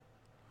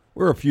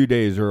We're a few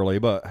days early,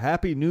 but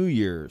Happy New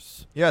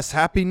Year's. Yes,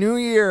 Happy New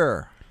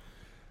Year.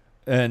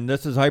 And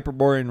this is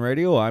Hyperborean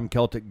Radio. I'm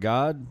Celtic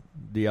God.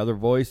 The other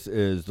voice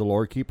is the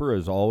Lore Keeper,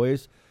 as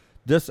always.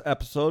 This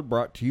episode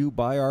brought to you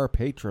by our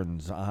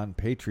patrons on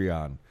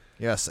Patreon.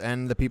 Yes,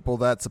 and the people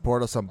that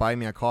support us on Buy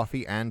Me a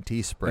Coffee and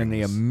Teespring. And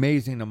the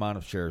amazing amount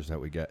of shares that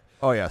we get.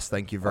 Oh, yes,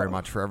 thank you very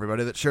much for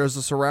everybody that shares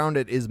us around.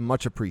 It is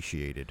much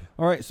appreciated.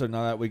 All right, so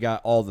now that we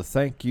got all the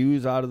thank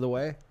yous out of the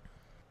way,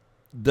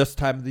 this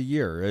time of the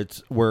year,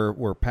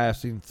 we're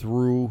passing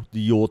through the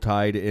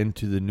Yuletide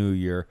into the new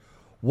year.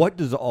 What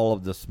does all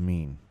of this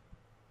mean?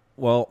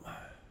 Well,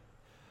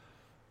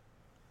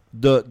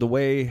 the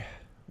way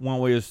when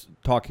we was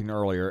talking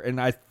earlier, and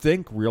I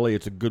think really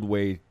it's a good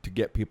way to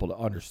get people to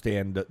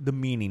understand the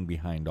meaning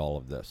behind all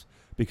of this,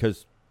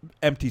 because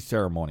empty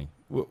ceremony,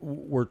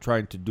 we're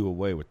trying to do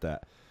away with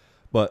that.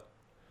 But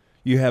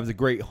you have the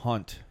Great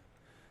Hunt,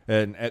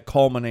 and it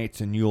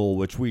culminates in Yule,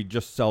 which we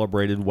just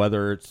celebrated,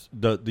 whether it's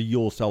the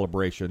Yule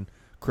celebration,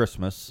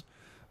 Christmas,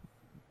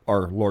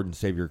 our Lord and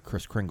Savior,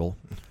 Kris Kringle.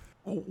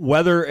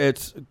 Whether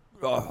it's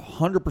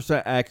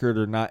 100% accurate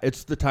or not,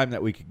 it's the time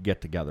that we could get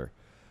together.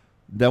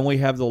 Then we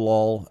have the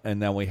lull, and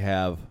then we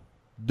have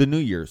the New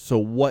Year's. So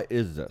what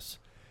is this?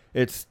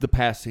 It's the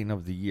passing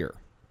of the year.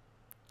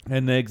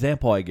 And the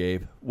example I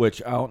gave,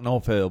 which I don't know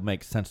if it'll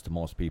make sense to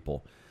most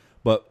people,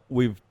 but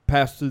we've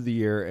passed through the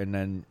year, and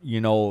then,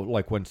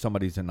 like when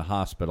somebody's in the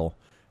hospital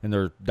and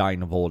they're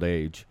dying of old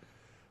age,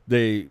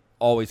 they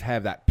always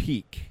have that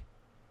peak.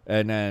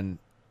 And then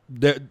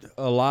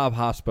a lot of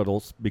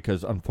hospitals,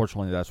 because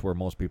unfortunately that's where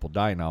most people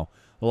die now,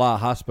 a lot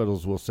of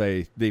hospitals will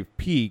say they've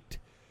peaked.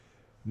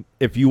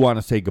 If you want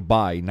to say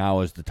goodbye,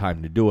 now is the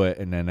time to do it.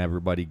 And then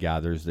everybody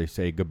gathers, they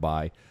say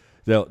goodbye.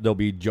 They'll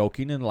be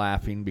joking and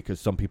laughing because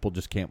some people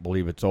just can't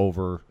believe it's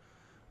over,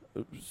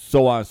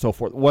 so on and so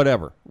forth.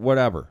 Whatever.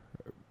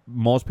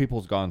 Most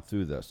people's gone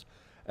through this.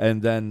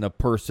 And then the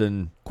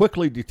person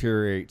quickly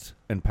deteriorates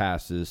and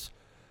passes.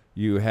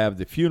 You have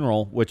the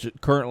funeral, which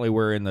currently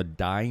we're in the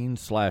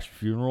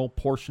dying/funeral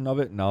portion of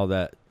it now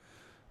that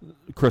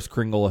Kris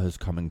Kringle has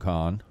come and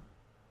gone.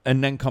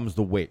 And then comes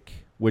the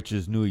wake, which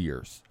is New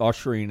Year's,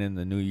 ushering in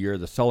the new year,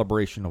 the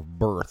celebration of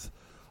birth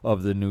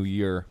of the new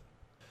year.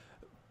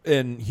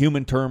 In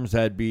human terms,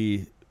 that'd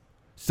be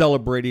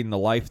celebrating the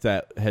life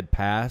that had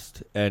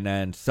passed and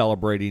then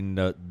celebrating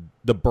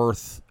the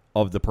birth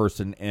of the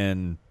person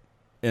in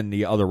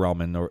the other realm,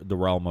 in the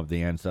realm of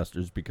the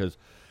ancestors, because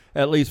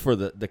at least for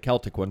the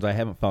Celtic ones, I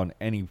haven't found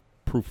any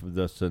proof of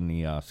this in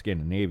the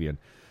Scandinavian,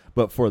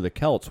 but for the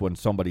Celts, when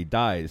somebody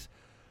dies,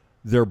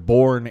 they're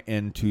born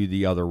into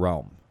the other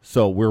realm.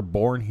 So we're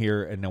born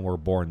here and then we're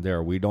born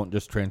there. We don't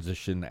just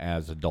transition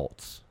as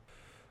adults.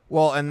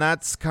 Well, and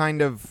that's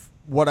kind of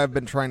what I've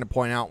been trying to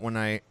point out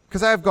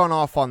because I've gone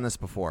off on this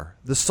before.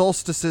 The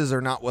solstices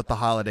are not what the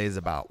holiday's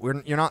about.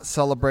 You're not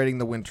celebrating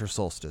the winter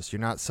solstice.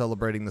 You're not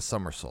celebrating the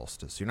summer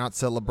solstice. You're not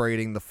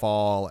celebrating the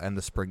fall and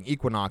the spring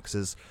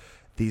equinoxes.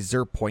 These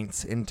are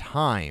points in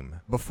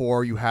time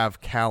before you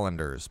have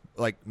calendars,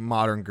 like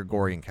modern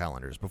Gregorian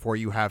calendars, before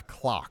you have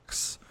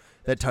clocks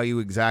that tell you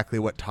exactly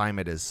what time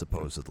it is,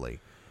 supposedly,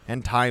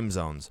 and time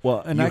zones. Well,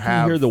 and I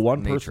can hear the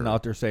one person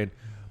out there saying,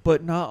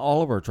 but not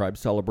all of our tribes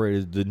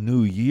celebrated the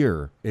new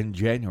year in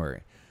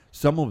January.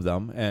 Some of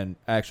them, and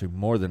actually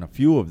more than a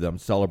few of them,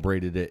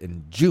 celebrated it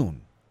in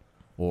June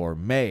or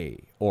May.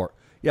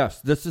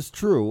 Yes, this is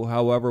true.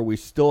 However, we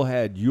still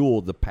had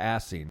Yule, the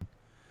passing,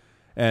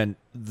 and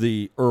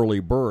the early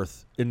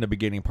birth in the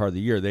beginning part of the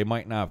year. They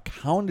might not have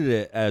counted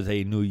it as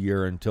a new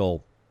year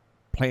until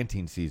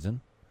planting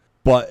season,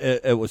 but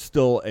it was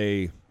still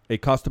a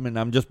custom, and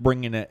I'm just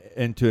bringing it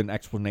into an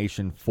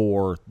explanation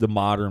for the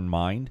modern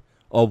mind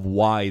of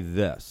why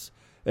this.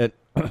 And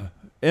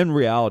in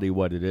reality,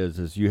 what it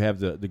is you have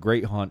the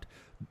Great Hunt.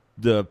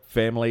 The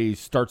family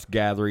starts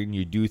gathering.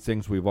 You do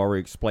things we've already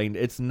explained.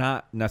 It's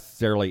not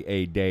necessarily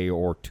a day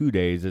or 2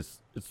 days. It's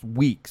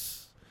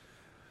weeks,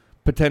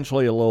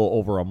 potentially a little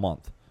over a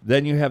month.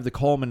 Then you have the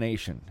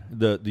culmination,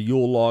 the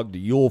Yule log, the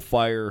Yule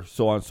fire,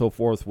 so on and so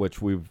forth,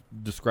 which we've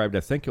described,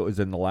 I think it was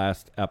in the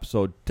last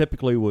episode,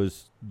 typically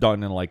was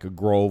done in like a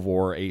grove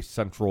or a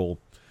central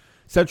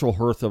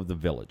hearth of the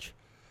village.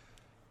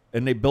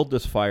 And they build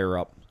this fire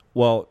up.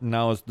 Well,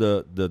 now is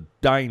the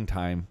dying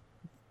time.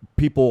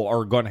 People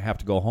are going to have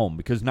to go home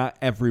because not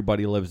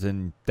everybody lives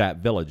in that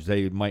village.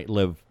 They might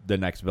live the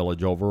next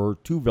village over or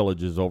 2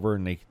 villages over,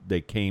 and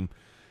they came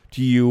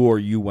to you or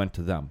you went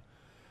to them.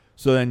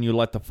 So then you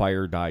let the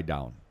fire die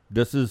down.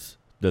 This is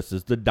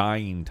the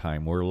dying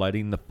time. We're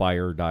letting the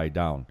fire die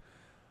down.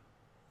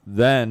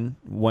 Then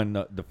when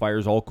the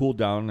fire's all cooled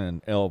down,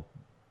 and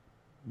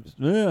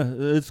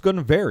it's going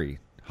to vary.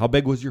 How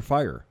big was your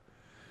fire?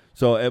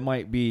 So it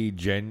might be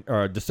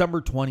December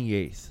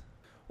 28th,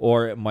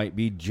 or it might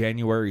be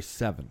January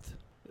 7th.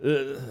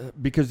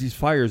 Because these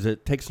fires,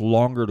 it takes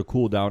longer to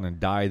cool down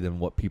and die than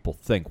what people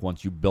think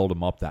once you build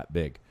them up that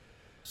big.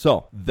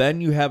 So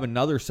then you have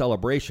another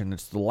celebration.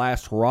 It's the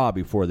last hurrah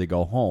before they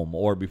go home,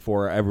 or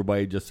before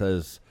everybody just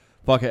says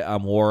fuck it,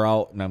 I'm wore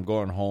out and I'm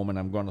going home and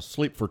I'm going to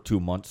sleep for 2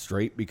 months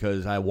straight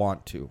because I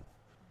want to.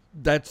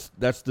 That's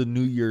the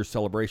New Year's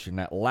celebration,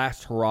 that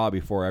last hurrah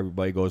before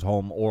everybody goes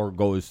home or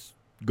goes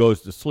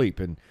to sleep,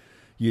 and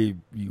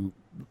you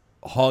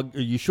hug,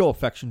 you show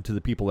affection to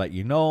the people that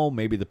you know,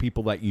 maybe the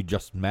people that you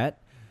just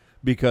met,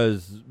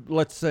 because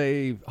let's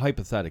say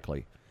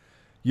hypothetically,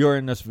 you're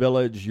in this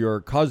village,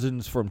 your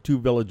cousins from 2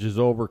 villages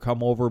over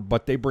come over,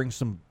 but they bring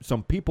some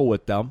people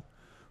with them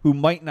who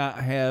might not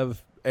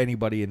have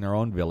anybody in their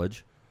own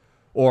village,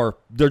 or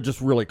they're just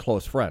really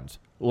close friends.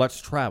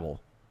 Let's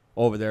travel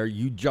over there.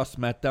 You just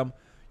met them.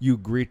 You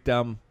greet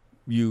them.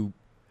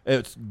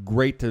 It's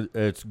great to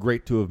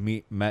have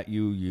met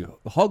you. You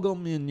hug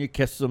them and you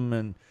kiss them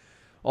and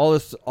all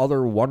this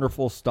other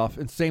wonderful stuff.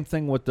 And same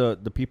thing with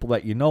the people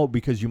that you know,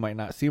 because you might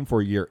not see them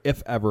for a year,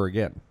 if ever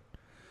again.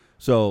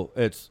 So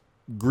it's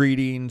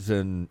greetings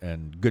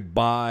and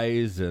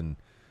goodbyes and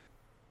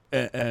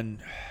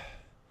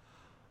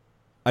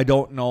I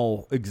don't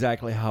know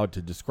exactly how to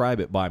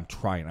describe it, but I'm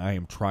trying. I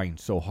am trying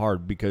so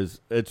hard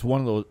because it's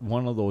one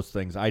of those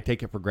things. I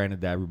take it for granted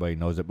that everybody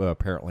knows it, but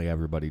apparently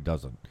everybody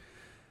doesn't.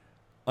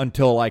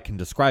 Until I can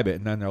describe it,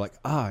 and then they're like,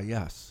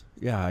 yes,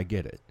 yeah, I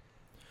get it.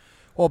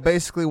 Well,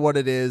 basically what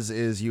it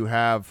is you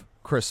have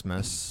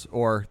Christmas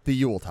or the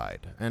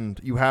Yuletide, and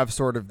you have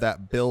sort of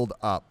that build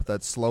up,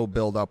 that slow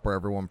build up where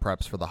everyone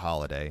preps for the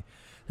holiday.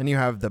 Then you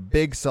have the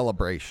big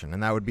celebration,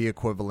 and that would be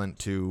equivalent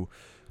to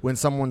when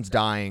someone's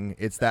dying.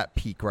 It's that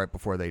peak right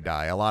before they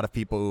die. A lot of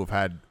people who've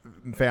had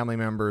family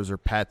members or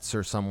pets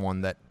or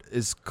someone that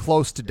is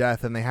close to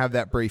death, and they have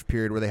that brief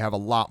period where they have a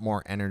lot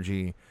more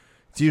energy.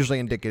 It's usually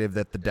indicative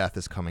that the death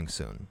is coming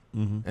soon,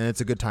 and it's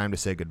a good time to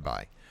say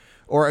goodbye,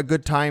 or a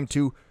good time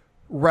to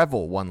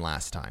revel one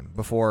last time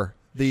before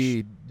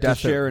the death.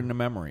 To share in the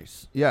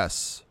memories.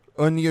 Yes,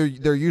 and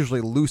they're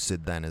usually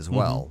lucid then as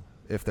well,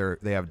 if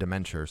they have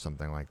dementia or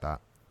something like that.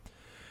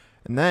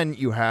 And then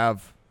you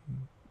have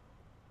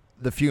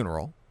the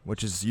funeral,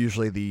 which is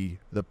usually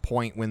the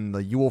point when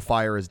the Yule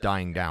fire is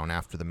dying down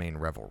after the main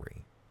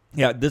revelry.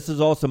 Yeah, this is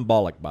all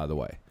symbolic, by the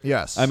way.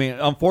 Yes. I mean,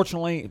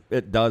 unfortunately,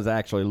 it does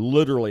actually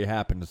literally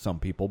happen to some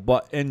people,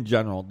 but in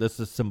general, this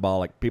is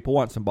symbolic. People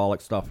want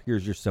symbolic stuff.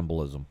 Here's your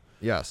symbolism.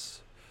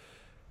 Yes.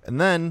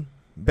 And then,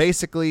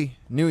 basically,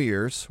 New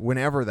Year's,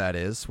 whenever that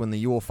is, when the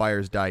Yule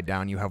fires died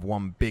down, you have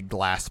one big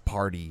last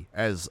party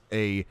as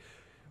a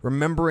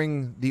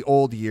remembering the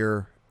old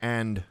year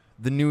and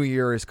the new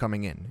year is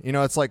coming in. You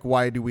know, it's like,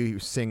 why do we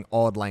sing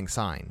Auld Lang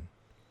Syne,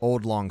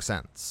 Old Long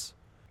Sense,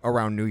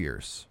 around New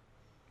Year's?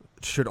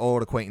 Should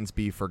old acquaintance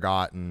be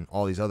forgotten?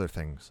 All these other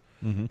things.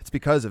 It's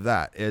because of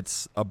that.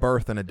 It's a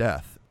birth and a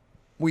death.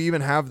 We even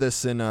have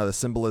this in the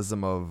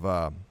symbolism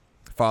of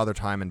Father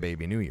Time and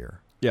Baby New Year.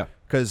 Yeah.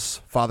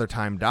 Because Father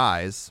Time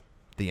dies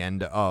the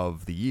end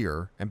of the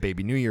year, and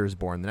Baby New Year is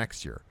born the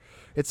next year.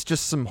 It's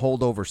just some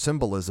holdover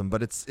symbolism,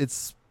 but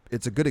it's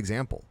a good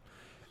example.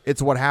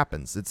 It's what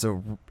happens.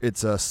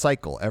 It's a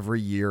cycle.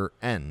 Every year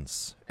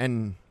ends,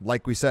 and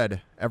like we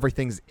said,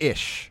 everything's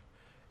ish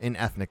in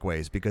ethnic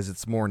ways because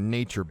it's more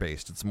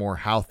nature-based. It's more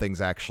how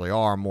things actually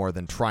are more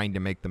than trying to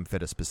make them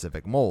fit a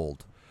specific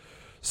mold.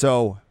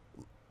 So,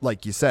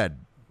 like you said,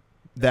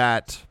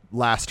 that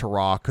last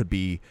hurrah could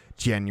be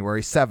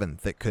January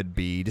 7th. It could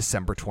be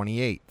December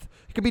 28th.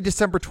 It could be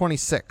December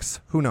 26th.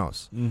 Who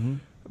knows?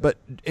 But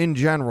in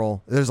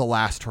general, there's a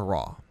last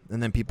hurrah.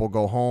 And then people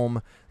go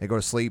home, they go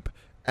to sleep.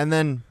 And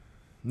then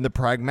the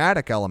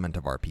pragmatic element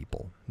of our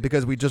people,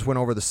 because we just went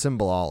over the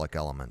symbolic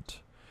element,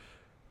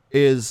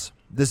 is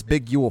this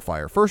big Yule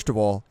fire. First of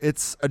all,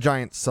 it's a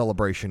giant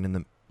celebration in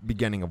the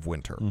beginning of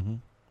winter.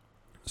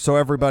 So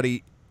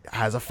everybody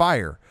has a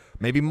fire,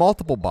 maybe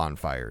multiple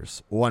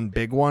bonfires, one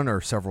big one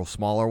or several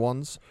smaller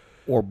ones.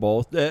 Or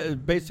both.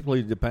 It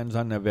basically depends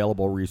on the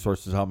available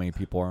resources, how many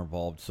people are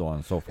involved, so on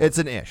and so forth. It's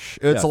an ish.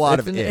 It's a lot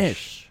it's of an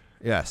ish.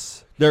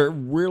 Yes. There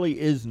really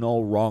is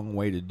no wrong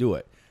way to do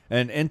it.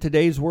 And in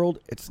today's world,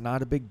 it's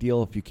not a big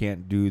deal if you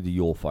can't do the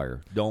Yule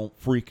fire. Don't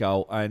freak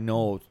out. I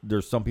know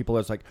there's some people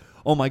that's like,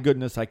 oh my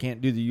goodness, I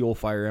can't do the Yule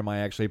fire. Am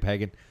I actually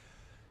pagan?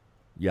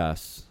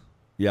 Yes.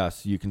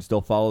 Yes, you can still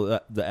follow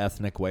the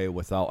ethnic way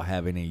without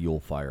having a Yule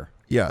fire.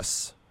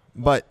 Yes.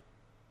 But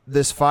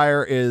this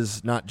fire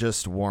is not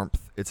just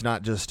warmth. It's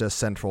not just a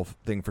central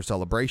thing for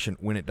celebration.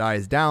 When it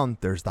dies down,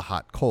 there's the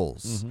hot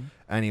coals.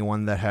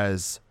 Anyone that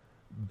has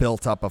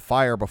built up a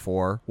fire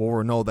before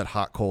will know that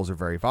hot coals are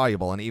very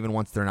valuable. And even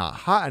once they're not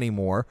hot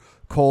anymore,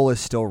 coal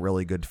is still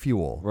really good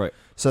fuel. Right.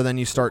 So then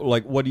you start...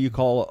 Like, what do you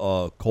call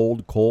a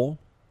cold coal?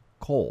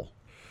 Coal.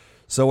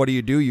 So what do?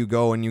 You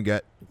go and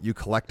you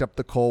collect up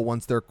the coal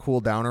once they're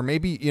cooled down. Or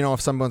maybe,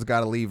 if someone's got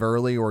to leave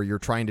early or you're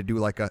trying to do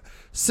like a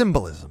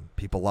symbolism.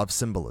 People love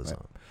symbolism.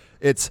 Right.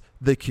 It's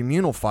the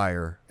communal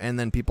fire, and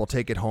then people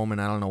take it home in,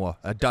 I don't know,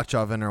 a Dutch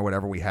oven or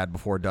whatever we had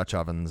before Dutch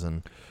ovens,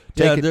 and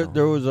take it.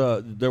 There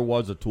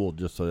was a tool,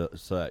 just so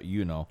that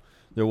you know,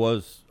 there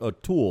was a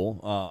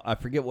tool. I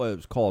forget what it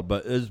was called,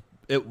 but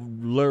it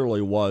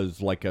literally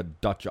was like a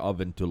Dutch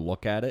oven to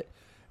look at it,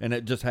 and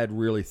it just had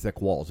really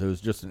thick walls. It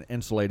was just an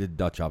insulated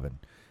Dutch oven,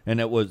 and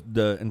it was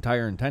the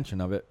entire intention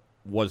of it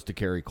was to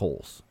carry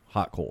coals,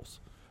 hot coals.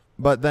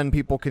 But then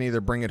people can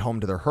either bring it home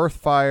to their hearth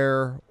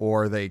fire,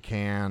 or they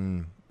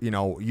can,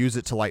 use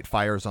it to light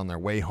fires on their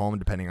way home,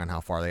 depending on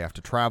how far they have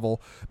to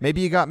travel.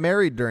 Maybe you got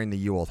married during the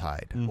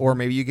Yuletide, or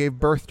maybe you gave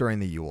birth during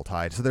the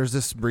Yuletide. So there's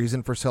this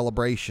reason for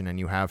celebration, and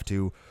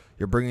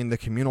you're bringing the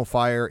communal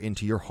fire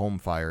into your home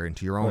fire,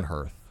 into your own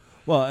hearth.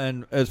 Well,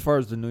 and as far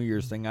as the New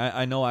Year's thing,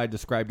 I know I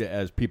described it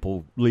as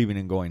people leaving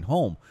and going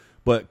home,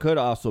 but it could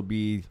also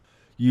be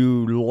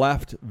you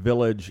left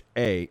Village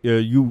A.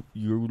 You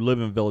live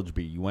in Village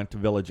B. You went to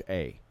Village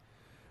A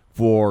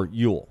for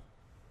Yule.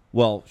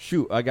 Well,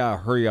 shoot, I got to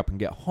hurry up and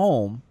get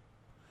home.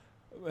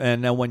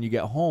 And then when you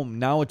get home,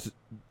 now it's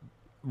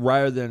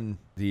rather than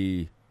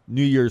the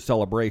New Year's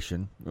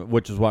celebration,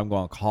 which is what I'm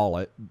going to call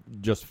it,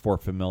 just for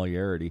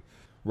familiarity,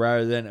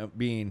 rather than it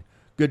being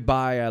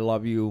goodbye, I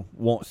love you,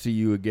 won't see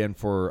you again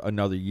for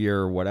another year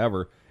or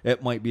whatever,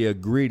 it might be a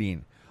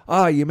greeting.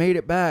 You made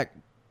it back.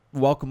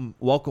 Welcome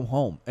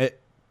home.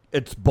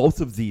 It's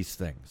both of these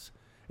things.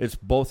 It's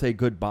both a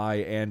goodbye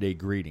and a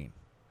greeting.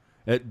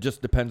 It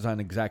just depends on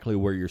exactly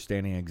where you're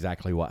standing,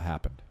 exactly what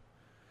happened.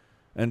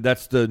 And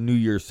that's the New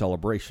Year's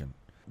celebration.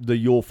 The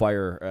Yule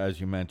fire,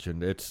 as you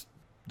mentioned, it's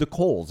the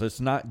coals.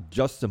 It's not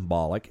just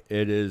symbolic.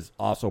 It is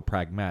also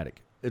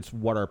pragmatic. It's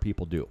what our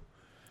people do.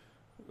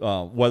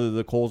 Whether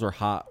the coals are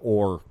hot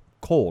or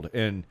cold.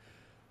 And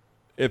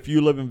if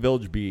you live in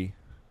Village B,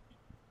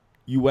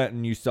 you went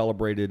and you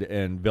celebrated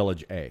in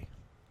Village A,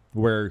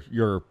 where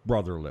your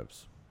brother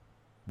lives,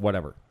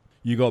 whatever.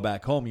 You go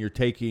back home, you're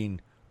taking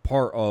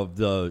part of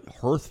the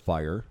hearth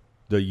fire,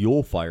 the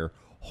Yule fire,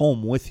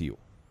 home with you.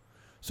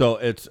 So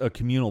it's a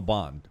communal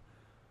bond.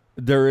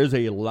 There is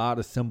a lot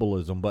of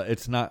symbolism, but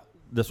it's not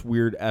this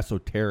weird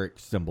esoteric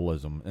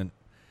symbolism. And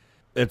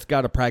it's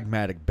got a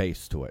pragmatic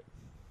base to it.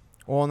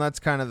 Well, and that's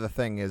kind of the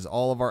thing, is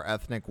all of our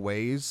ethnic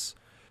ways,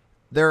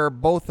 they're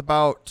both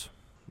about,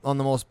 on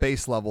the most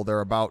base level, they're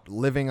about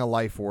living a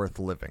life worth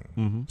living.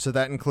 Mm-hmm. So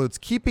that includes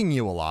keeping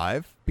you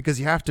alive, because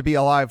you have to be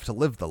alive to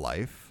live the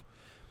life.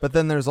 But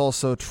then there's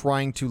also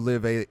trying to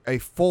live a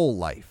full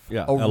life.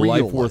 Yeah, a a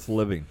real life worth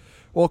living.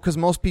 Well, because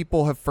most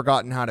people have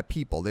forgotten how to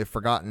people. They've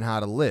forgotten how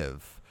to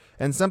live.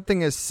 And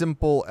something as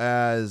simple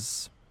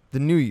as the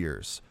New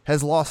Year's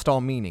has lost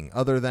all meaning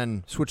other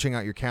than switching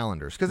out your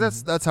calendars.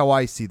 Because that's how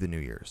I see the New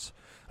Year's.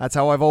 That's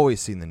how I've always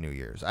seen the New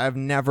Year's. I've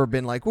never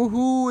been like,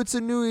 woohoo, it's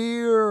a new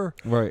year.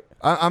 Right.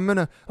 I'm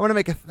gonna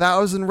make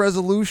 1,000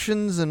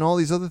 resolutions and all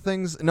these other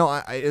things.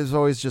 No, it's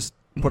always just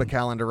put a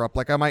calendar up.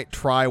 Like, I might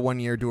try one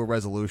year, do a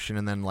resolution,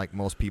 and then, like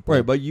most people.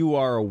 Right, but you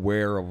are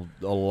aware of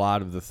a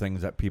lot of the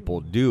things that people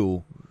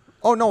do.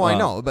 Oh, no, I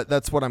know. But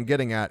that's what I'm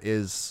getting at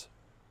is,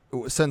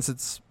 since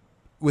it's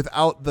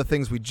without the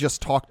things we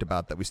just talked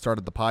about that we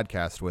started the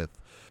podcast with,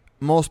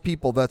 most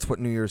people, that's what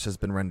New Year's has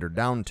been rendered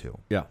down to.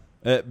 Yeah.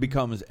 It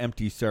becomes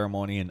empty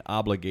ceremony and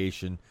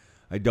obligation.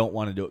 I don't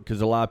want to do it because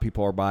a lot of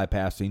people are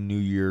bypassing New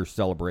Year's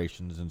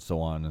celebrations and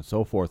so on and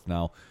so forth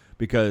now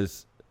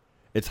because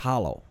it's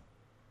hollow.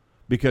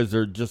 Because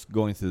they're just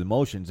going through the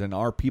motions, and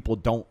our people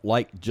don't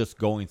like just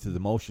going through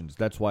the motions.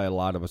 That's why a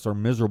lot of us are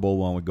miserable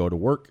when we go to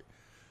work,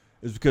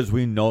 is because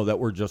we know that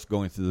we're just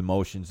going through the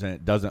motions and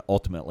it doesn't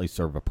ultimately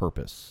serve a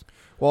purpose.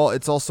 Well,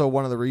 it's also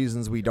one of the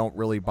reasons we don't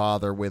really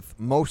bother with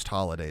most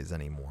holidays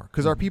anymore,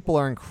 because our people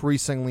are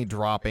increasingly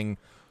dropping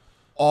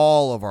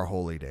all of our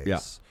holy days. Yeah,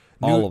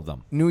 all of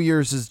them. New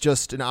Year's is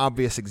just an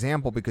obvious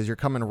example because you're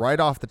coming right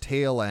off the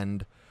tail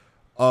end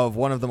of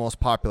one of the most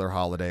popular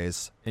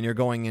holidays, and you're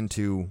going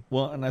into...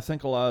 Well, and I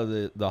think a lot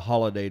of the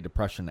holiday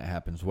depression that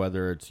happens,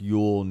 whether it's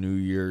Yule, New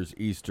Year's,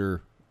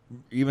 Easter,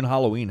 even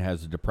Halloween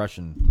has a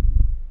depression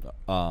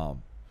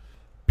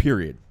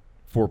period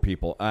for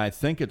people. I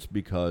think it's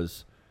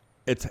because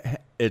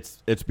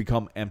it's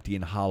become empty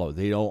and hollow.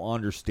 They don't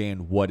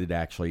understand what it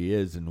actually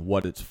is and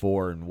what it's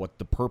for and what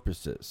the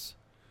purpose is.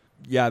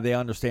 Yeah, they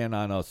understand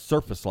on a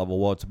surface level,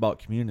 well, it's about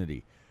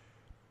community.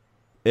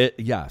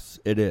 Yes,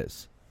 it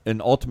is. And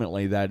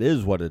ultimately, that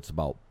is what it's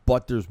about.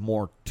 But there's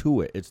more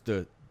to it. It's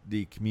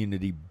the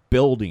community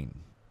building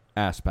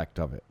aspect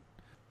of it.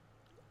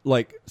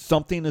 Like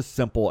something as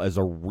simple as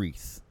a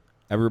wreath.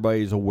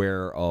 Everybody's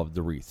aware of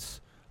the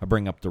wreaths. I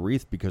bring up the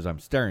wreath because I'm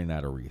staring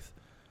at a wreath.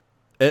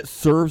 It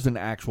serves an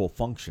actual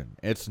function.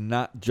 It's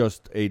not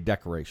just a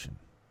decoration.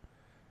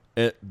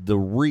 The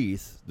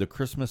wreath, the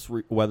Christmas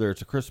wreath, whether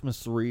it's a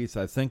Christmas wreath,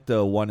 I think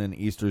the one in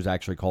Easter is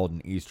actually called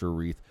an Easter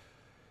wreath.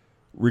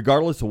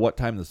 Regardless of what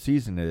time of the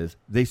season it is,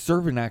 they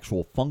serve an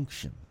actual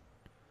function.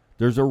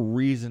 There's a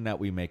reason that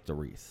we make the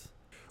wreath.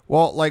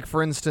 Well, like,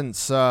 for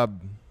instance,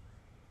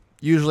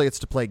 usually it's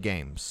to play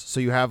games. So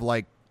you have,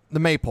 like, the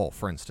Maypole,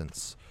 for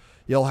instance.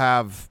 You'll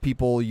have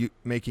people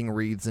making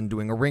wreaths and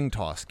doing a ring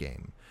toss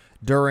game.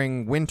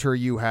 During winter,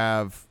 you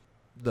have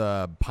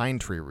the pine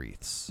tree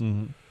wreaths.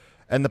 Mm-hmm.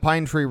 And the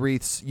pine tree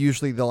wreaths,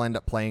 usually they'll end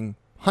up playing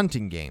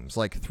hunting games,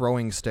 like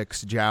throwing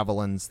sticks,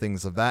 javelins,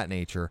 things of that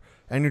nature.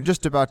 And you're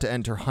just about to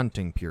enter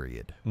hunting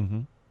period.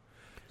 Mm-hmm.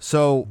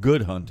 So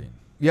good hunting.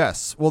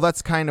 Yes. Well,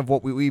 that's kind of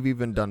what we've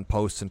even done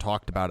posts and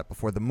talked about it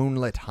before. The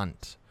moonlit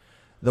hunt.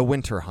 The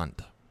winter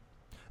hunt.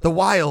 The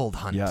wild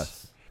hunt.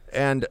 Yes.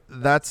 And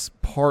that's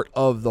part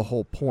of the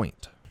whole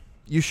point.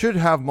 You should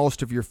have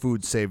most of your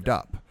food saved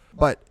up.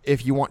 But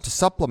if you want to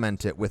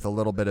supplement it with a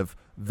little bit of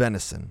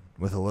venison,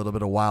 with a little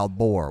bit of wild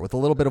boar, with a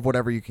little bit of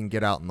whatever you can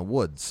get out in the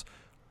woods,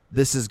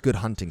 this is good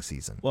hunting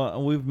season.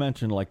 Well, we've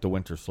mentioned like the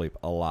winter sleep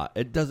a lot.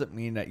 It doesn't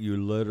mean that you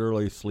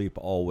literally sleep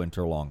all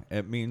winter long.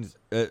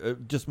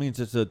 It just means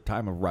it's a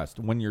time of rest.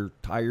 When you're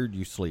tired,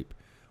 you sleep.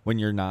 When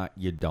you're not,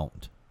 you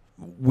don't.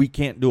 We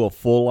can't do a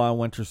full-on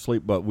winter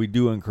sleep, but we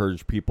do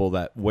encourage people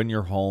that when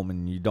you're home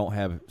and you don't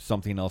have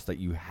something else that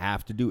you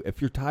have to do,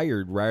 if you're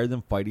tired, rather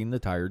than fighting the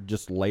tired,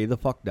 just lay the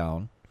fuck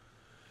down.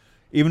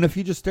 Even if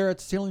you just stare at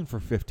the ceiling for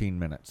 15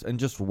 minutes and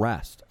just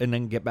rest, and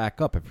then get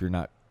back up if you're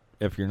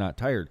not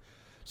tired.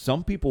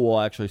 Some people will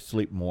actually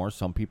sleep more.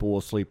 Some people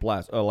will sleep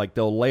less. Like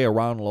they'll lay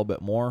around a little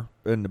bit more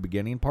in the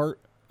beginning part,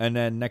 and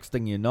then next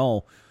thing you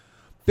know,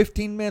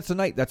 15 minutes a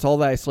night. That's all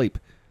that I sleep.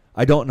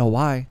 I don't know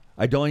why.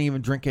 I don't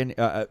even drink any.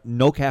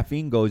 No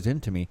caffeine goes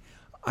into me.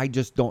 I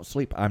just don't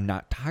sleep. I'm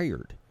not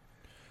tired.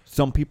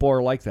 Some people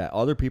are like that.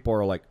 Other people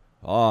are like,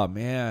 oh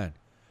man,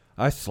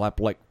 I slept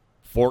like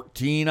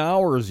 14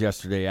 hours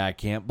yesterday. I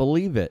can't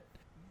believe it.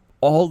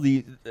 All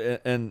the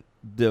and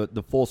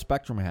the full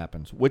spectrum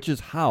happens, which is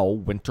how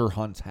winter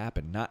hunts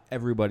happen. Not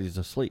everybody's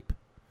asleep.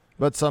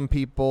 But some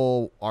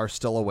people are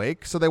still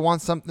awake, so they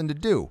want something to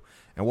do.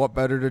 And what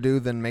better to do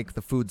than make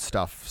the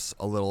foodstuffs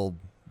a little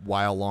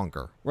while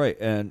longer? Right,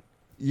 and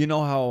you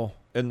know how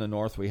in the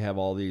north we have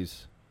all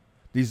these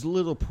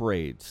little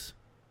parades,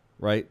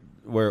 right?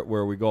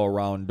 Where we go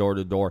around door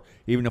to door.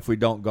 Even if we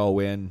don't go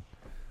in,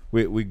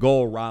 we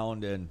go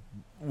around and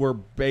we're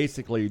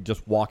basically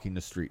just walking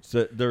the streets.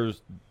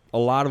 There's a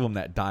lot of them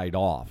that died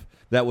off.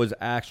 That was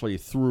actually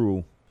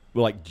through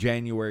like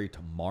January to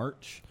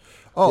March,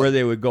 where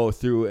they would go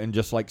through and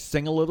just like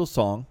sing a little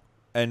song,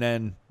 and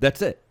then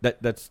that's it.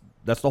 That's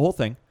the whole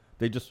thing.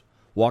 They just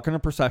walk in a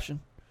procession,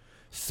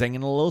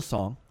 singing a little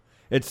song.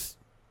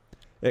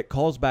 It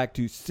calls back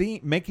to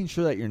making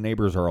sure that your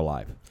neighbors are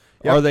alive.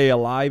 Yep. Are they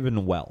alive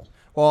and well?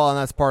 Well, and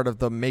that's part of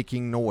the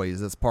making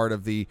noise. That's part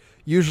of the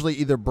usually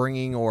either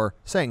bringing or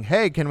saying,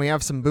 hey, can we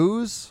have some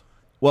booze?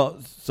 Well,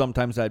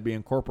 sometimes that'd be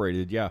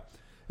incorporated, yeah.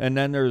 And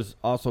then there's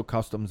also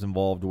customs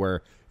involved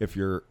where if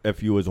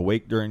you was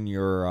awake during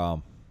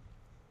your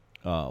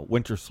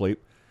winter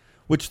sleep,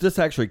 which this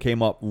actually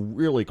came up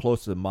really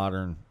close to the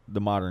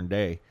modern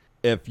day,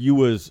 if you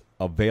was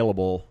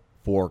available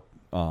for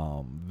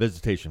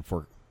visitation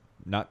for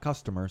not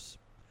customers,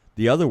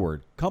 the other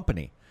word,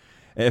 company.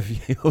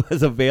 If you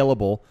was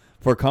available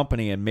for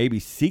company and maybe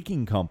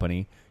seeking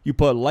company, you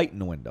put a light in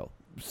the window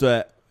so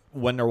that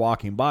when they're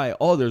walking by,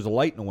 oh, there's a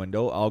light in the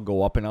window. I'll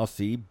go up and I'll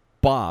see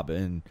Bob,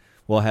 and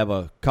we'll have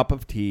a cup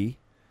of tea,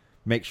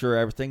 make sure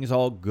everything's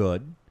all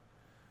good,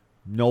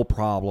 no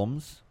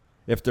problems.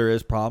 If there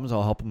is problems,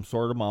 I'll help them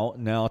sort them out,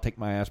 and then I'll take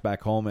my ass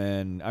back home,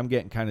 and I'm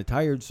getting kind of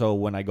tired, so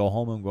when I go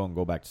home, I'm going to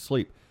go back to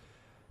sleep.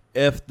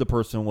 If the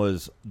person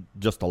was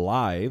just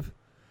alive,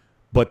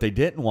 but they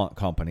didn't want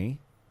company,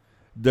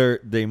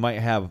 they might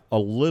have a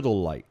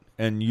little light,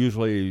 and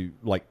usually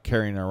like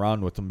carrying it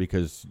around with them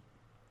because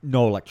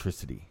no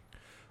electricity.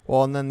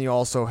 Well, and then you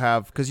also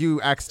have, because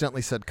you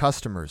accidentally said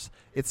customers,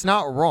 it's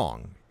not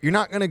wrong. You're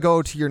not going to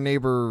go to your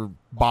neighbor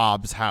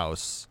Bob's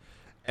house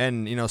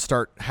and,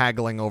 start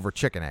haggling over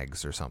chicken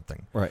eggs or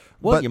something. Right.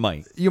 Well, but you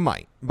might. You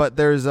might. But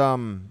there's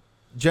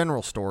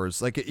general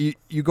stores. Like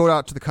you go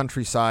out to the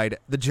countryside,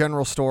 the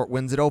general store,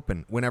 when's it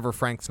open? Whenever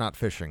Frank's not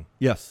fishing.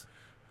 Yes.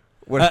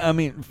 I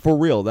mean, for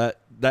real, that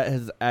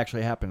has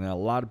actually happened, and a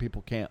lot of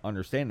people can't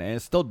understand that. And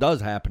it still does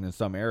happen in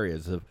some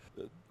areas.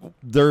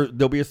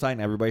 There'll be a sign,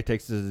 everybody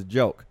takes this as a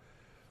joke.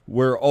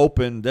 We're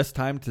open this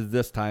time to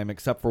this time,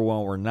 except for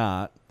when we're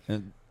not,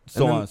 and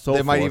so on and so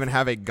forth. They might even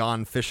have a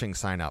gone fishing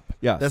sign up.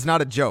 Yeah. That's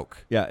not a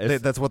joke. Yeah.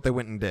 That's what they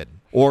went and did.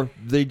 Or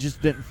they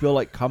just didn't feel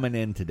like coming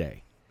in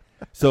today.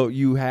 So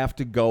you have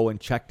to go and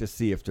check to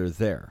see if they're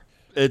there.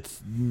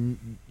 It's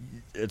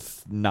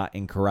not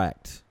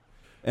incorrect.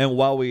 And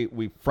while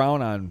we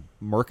frown on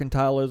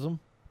mercantilism,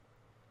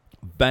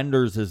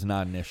 vendors is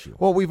not an issue.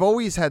 Well, we've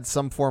always had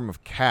some form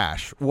of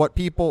cash.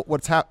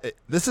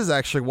 This is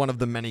actually one of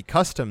the many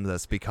customs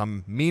that's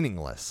become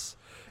meaningless,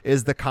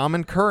 is the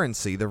common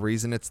currency. The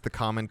reason it's the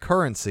common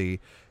currency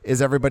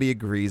is everybody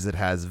agrees it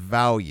has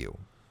value.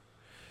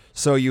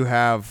 So you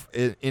have,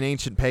 in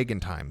ancient pagan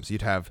times,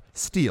 you'd have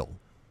steel,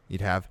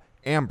 you'd have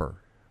amber,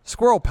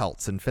 squirrel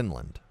pelts in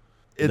Finland.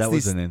 That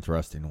was an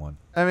interesting one.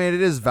 I mean,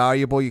 it is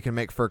valuable. You can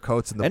make fur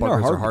coats, and the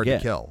buggers are hard to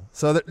kill.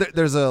 So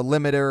there's a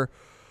limiter.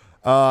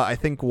 I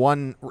think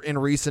one in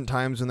recent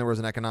times when there was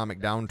an economic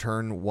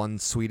downturn, one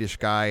Swedish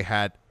guy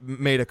had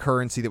made a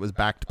currency that was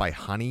backed by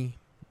honey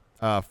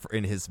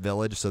in his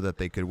village so that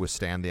they could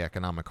withstand the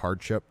economic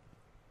hardship.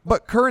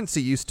 But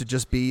currency used to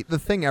just be the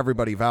thing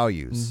everybody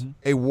values. Mm-hmm.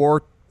 A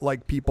war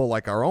like people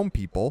like our own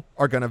people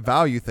are going to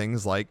value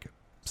things like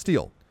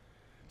steel.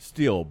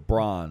 Steel,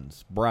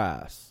 bronze,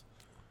 brass,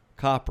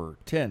 copper,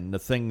 tin, the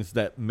things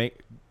that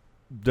make...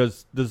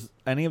 Does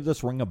any of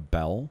this ring a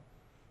bell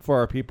for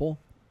our people?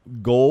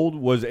 gold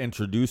was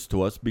introduced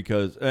to us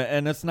because,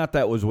 and it's not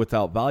that it was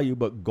without value,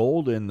 but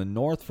gold in the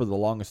North for the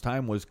longest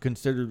time was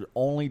considered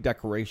only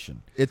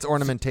decoration. It's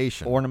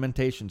ornamentation.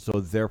 Ornamentation, so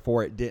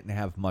therefore it didn't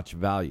have much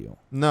value.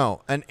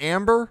 No, and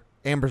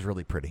amber's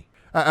really pretty.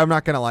 I'm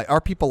not going to lie. Our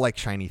people like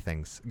shiny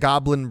things.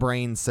 Goblin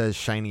Brain says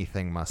shiny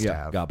thing must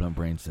have. Goblin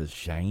Brain says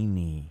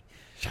shiny.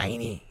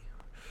 Shiny.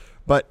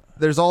 But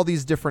there's all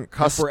these different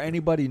And for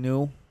anybody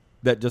new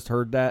that just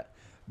heard that,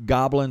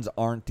 goblins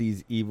aren't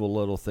these evil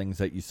little things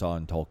that you saw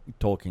in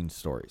Tolkien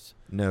stories.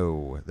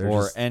 No.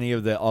 Or any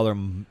of the other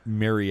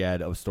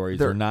myriad of stories.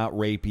 They're not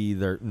rapey.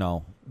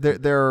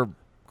 They're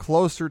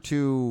closer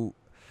to...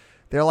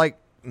 They're like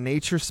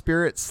nature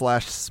spirit /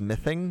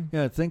 smithing.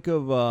 Yeah, think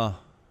of...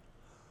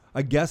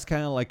 I guess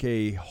kind of like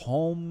a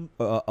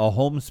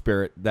home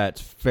spirit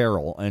that's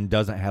feral and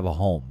doesn't have a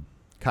home.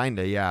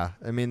 Kinda, yeah.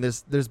 I mean,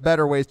 there's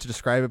better ways to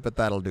describe it, but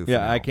that'll do. For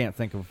now. I can't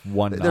think of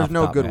one. There's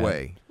no good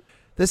way.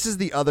 This is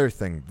the other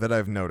thing that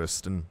I've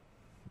noticed, and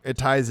it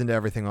ties into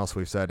everything else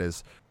we've said.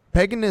 Is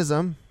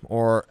paganism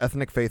or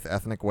ethnic faith,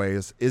 ethnic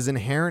ways is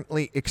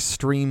inherently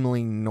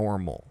extremely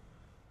normal.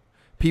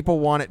 People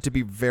want it to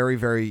be very,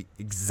 very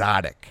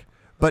exotic,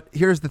 but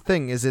here's the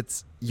thing: is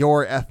it's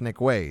your ethnic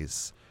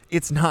ways.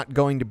 It's not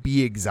going to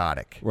be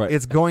exotic. Right.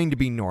 It's going to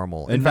be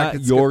normal. And in fact,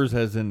 not yours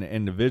as an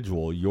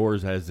individual,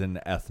 yours as an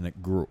ethnic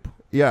group.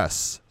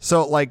 Yes.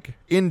 So, like,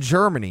 in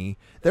Germany,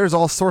 there's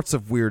all sorts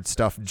of weird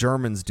stuff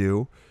Germans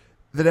do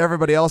that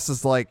everybody else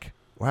is like,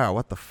 wow,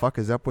 what the fuck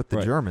is up with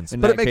the Germans?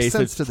 But it makes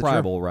sense to the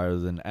tribal rather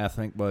than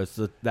ethnic, but it's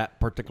that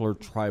particular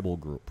tribal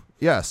group.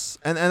 Yes.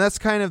 And that's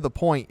kind of the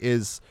point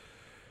is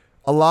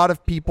a lot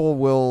of people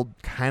will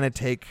kind of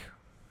take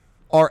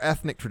our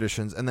ethnic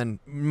traditions and then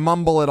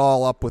mumble it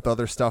all up with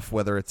other stuff,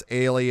 whether it's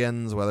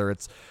aliens, whether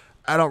it's...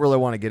 I don't really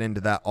want to get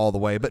into that all the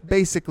way, but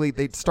basically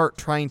they start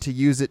trying to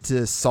use it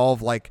to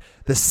solve like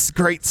the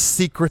great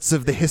secrets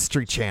of the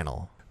History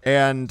Channel.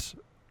 And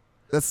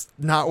that's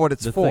not what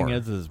it's for. The thing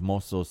is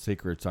most of those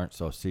secrets aren't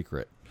so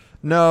secret.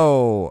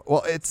 No.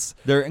 Well,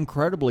 they're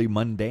incredibly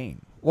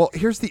mundane. Well,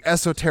 here's the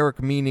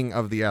esoteric meaning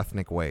of the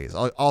ethnic ways.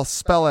 I'll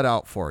spell it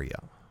out for you.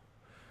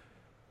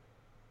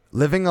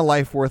 Living a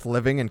life worth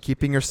living and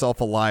keeping yourself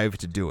alive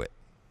to do it.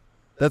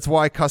 That's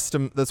why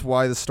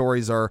the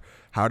stories are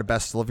how to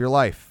best live your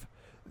life.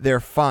 They're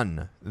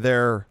fun.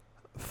 They're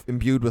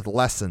imbued with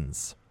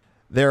lessons.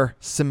 They're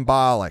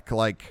symbolic.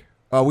 Like,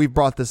 we've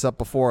brought this up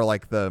before,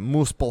 like the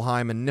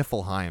Muspelheim and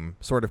Niflheim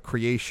sort of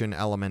creation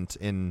element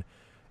in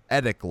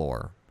Eddic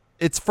lore.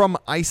 It's from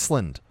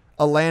Iceland,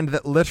 a land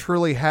that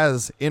literally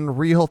has, in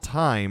real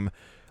time,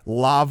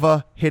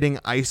 lava hitting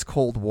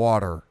ice-cold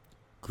water.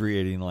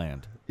 Creating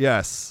land.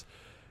 Yes.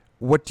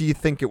 What do you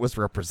think it was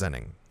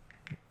representing?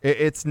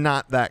 It's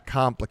not that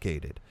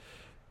complicated.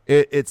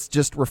 It's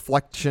just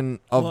reflection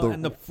of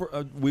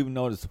we've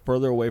noticed the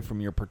further away from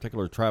your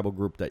particular tribal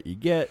group that you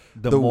get,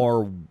 the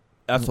more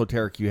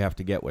esoteric you have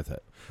to get with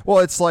it. Well,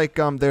 it's like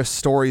there's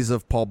stories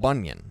of Paul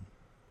Bunyan.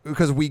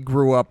 Because we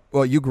grew up,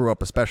 well, you grew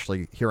up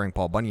especially hearing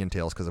Paul Bunyan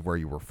tales because of where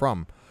you were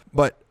from.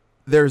 But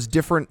there's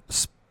different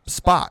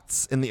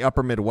spots in the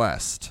upper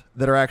Midwest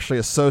that are actually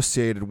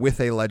associated with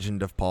a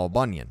legend of Paul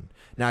Bunyan.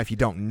 Now, if you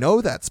don't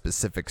know that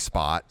specific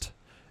spot,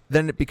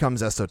 then it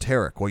becomes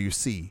esoteric. Well, you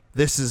see,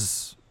 this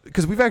is...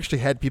 Because we've actually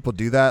had people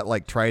do that,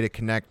 like try to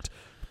connect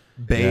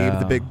Babe,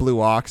 the big blue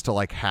ox, to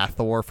like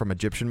Hathor from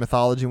Egyptian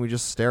mythology, and we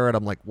just stare at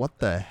them like, what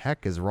the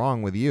heck is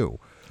wrong with you?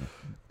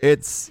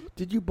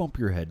 Did you bump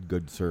your head,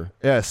 good sir?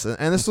 Yes,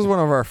 and this was one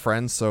of our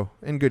friends, so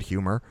in good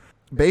humor.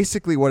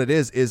 Basically what it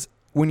is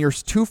when you're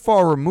too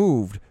far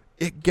removed,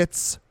 it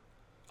gets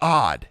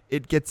odd.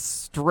 It gets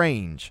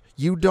strange.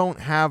 You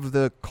don't have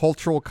the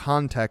cultural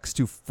context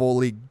to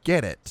fully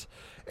get it.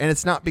 And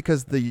it's not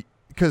because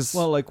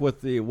well, like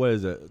with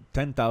the,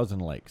 10,000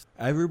 Lakes.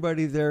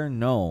 Everybody there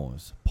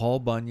knows Paul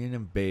Bunyan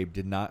and Babe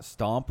did not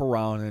stomp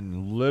around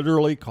and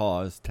literally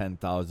cause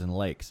 10,000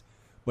 lakes.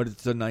 But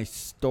it's a nice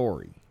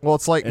story. Well,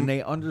 it's like... And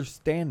they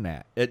understand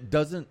that. It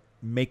doesn't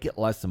make it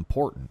less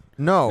important.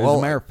 No. As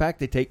a matter of fact,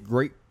 they take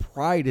great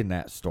pride in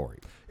that story.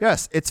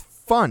 Yes, it's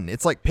fun.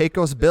 It's like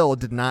Pecos Bill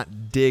did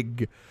not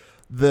dig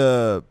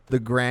the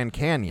Grand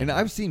Canyon. And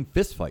I've seen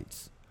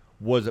fistfights.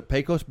 Was it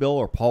Pecos Bill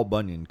or Paul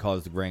Bunyan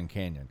caused the Grand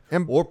Canyon?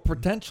 Or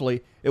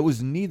potentially, it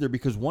was neither,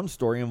 because one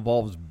story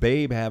involves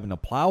Babe having a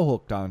plow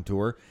hooked onto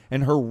her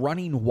and her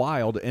running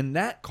wild, and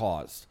that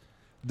caused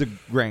the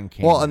Grand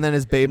Canyon. Well, and then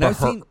is Babe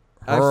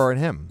her and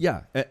him?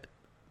 Yeah,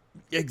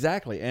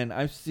 exactly. And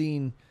I've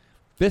seen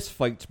fist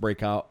fights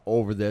break out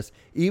over this,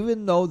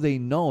 even though they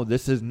know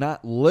this is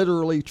not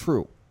literally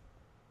true.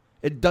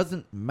 It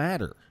doesn't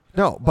matter.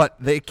 No, but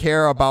they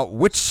care about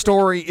which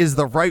story is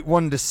the right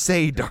one to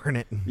say, darn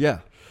it. Yeah.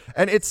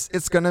 And it's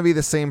going to be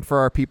the same for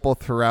our people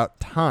throughout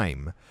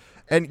time.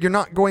 And you're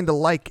not going to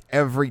like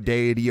every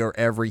deity or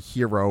every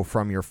hero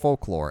from your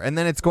folklore. And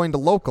then it's going to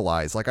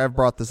localize. Like I've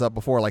brought this up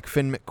before, like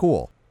Finn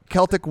McCool.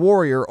 Celtic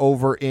warrior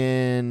over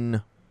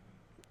in,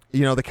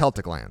 the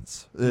Celtic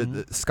lands.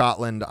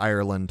 Scotland,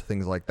 Ireland,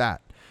 things like that.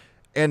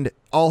 And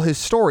all his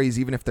stories,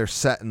 even if they're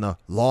set in the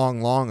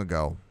long, long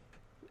ago,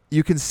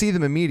 you can see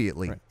them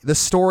immediately. Right. The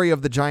story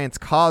of the Giant's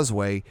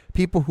Causeway,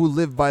 people who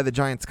live by the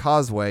Giant's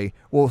Causeway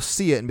will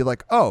see it and be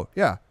like, oh,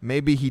 yeah,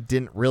 maybe he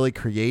didn't really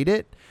create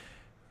it,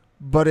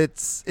 but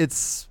it's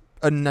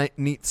a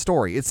neat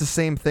story. It's the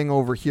same thing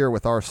over here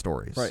with our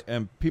stories. Right,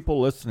 and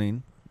people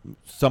listening,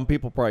 some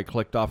people probably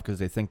clicked off because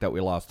they think that we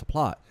lost the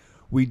plot.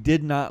 We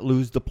did not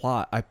lose the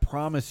plot. I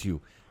promise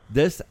you.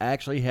 This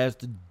actually has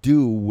to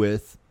do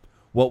with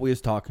what we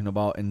was talking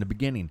about in the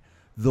beginning.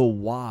 The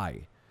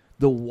why.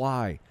 The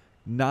why.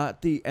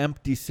 Not the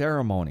empty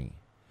ceremony.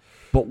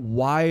 But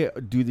why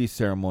do these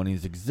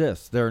ceremonies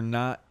exist? They're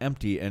not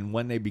empty. And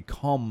when they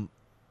become...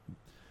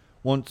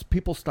 Once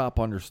people stop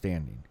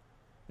understanding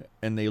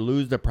and they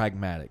lose the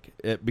pragmatic,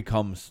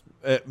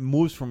 it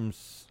moves from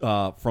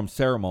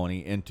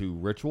ceremony into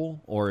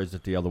ritual, or is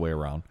it the other way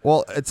around?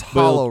 Well, it's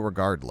hollow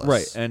regardless.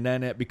 Right, and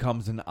then it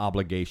becomes an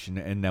obligation,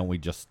 and then we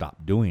just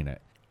stop doing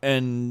it.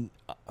 And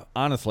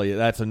honestly,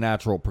 that's a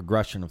natural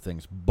progression of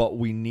things. But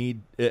we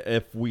need,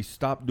 if we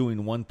stop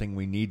doing one thing,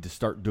 we need to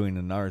start doing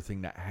another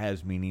thing that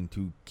has meaning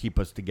to keep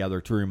us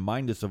together, to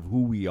remind us of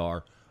who we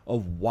are,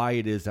 of why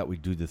it is that we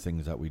do the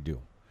things that we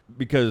do.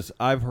 Because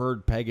I've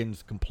heard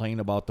pagans complain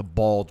about the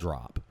ball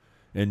drop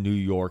in New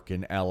York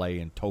and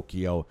LA and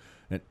Tokyo.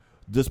 And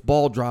this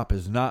ball drop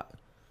is not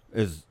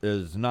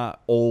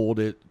old.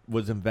 It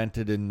was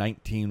invented in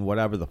 19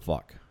 whatever the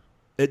fuck.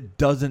 It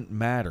doesn't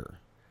matter.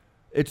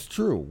 It's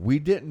true. We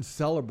didn't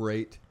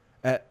celebrate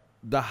at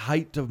the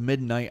height of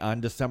midnight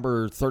on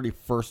December 31st,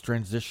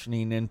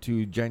 transitioning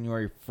into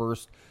January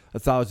 1st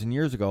 1,000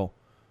 years ago.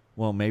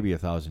 Well, maybe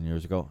 1,000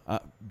 years ago.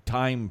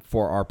 Time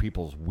for our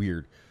people is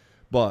weird.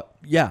 But,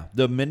 yeah,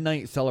 the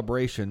midnight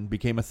celebration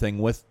became a thing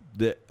with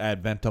the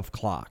advent of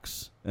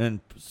clocks,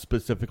 and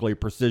specifically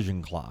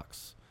precision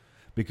clocks,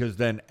 because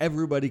then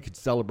everybody could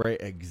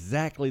celebrate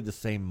exactly the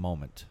same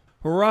moment.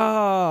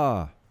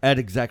 Hurrah! At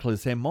exactly the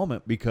same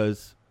moment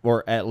because,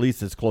 or at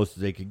least as close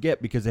as they could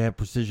get, because they have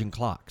precision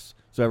clocks.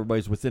 So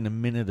everybody's within a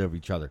minute of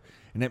each other.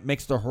 And it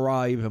makes the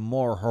hurrah even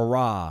more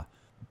hurrah.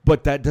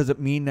 But that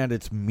doesn't mean that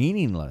it's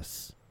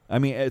meaningless. I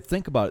mean,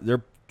 think about it.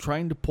 They're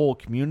trying to pull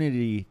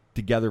community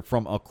together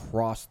from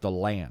across the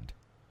land.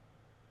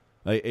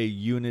 A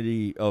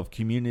unity of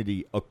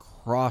community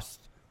across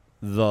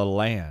the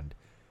land.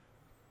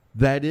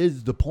 That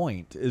is the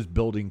point, is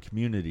building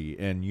community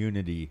and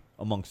unity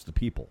amongst the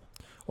people.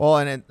 Well,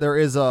 and there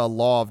is a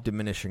law of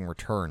diminishing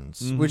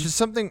returns, which is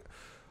something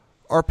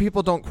our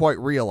people don't quite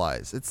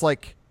realize. It's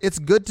like, it's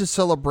good to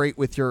celebrate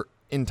with your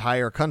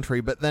entire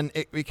country, but then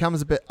it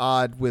becomes a bit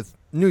odd with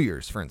New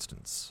Year's, for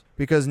instance,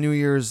 because New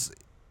Year's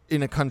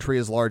in a country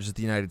as large as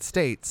the United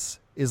States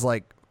is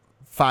like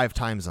 5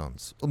 time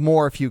zones,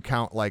 more if you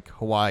count like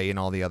Hawaii and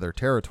all the other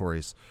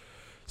territories.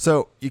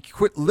 So you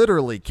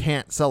literally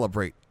can't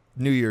celebrate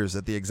New Year's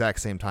at the exact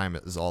same time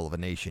as all of a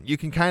nation. You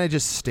can kind of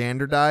just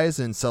standardize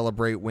and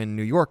celebrate when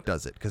New York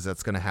does it, because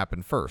that's going to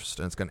happen first,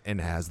 and it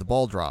has the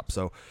ball drop,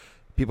 so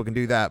people can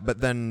do that.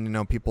 But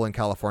then people in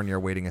California are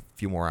waiting a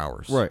few more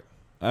hours. Right.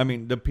 I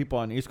mean, the people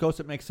on the East Coast,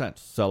 it makes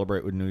sense.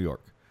 Celebrate with New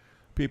York.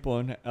 People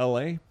in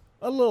LA,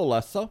 a little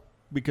less so,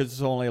 because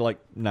it's only like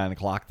 9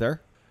 o'clock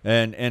there.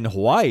 And in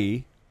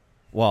Hawaii,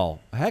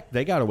 well, heck,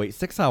 they got to wait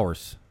 6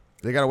 hours.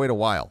 They got to wait a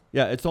while.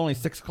 Yeah, it's only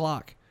 6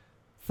 o'clock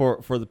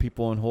for the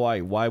people in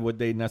Hawaii. Why would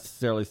they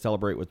necessarily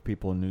celebrate with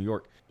people in New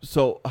York?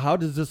 So how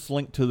does this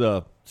link to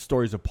the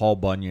stories of Paul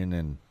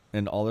Bunyan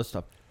and all this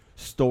stuff?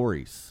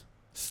 Stories.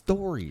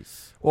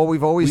 Well,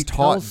 we've always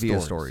tell taught via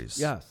stories.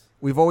 Yes.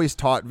 We've always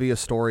taught via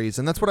stories,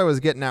 and that's what I was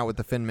getting at with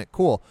the Finn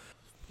McCool.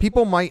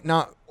 People might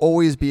not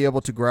always be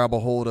able to grab a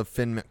hold of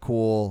Finn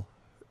McCool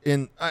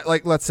in,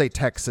 like, let's say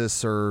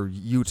Texas or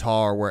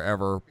Utah or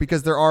wherever,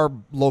 because there are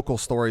local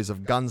stories of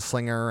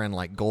gunslinger and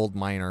like gold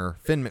miner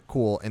Finn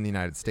McCool in the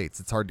United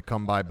States. It's hard to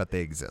come by, but they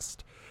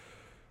exist.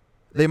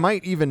 They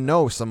might even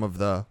know some of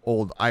the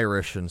old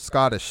Irish and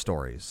Scottish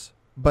stories,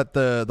 but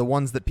the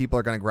ones that people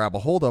are going to grab a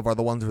hold of are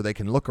the ones where they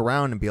can look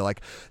around and be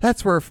like,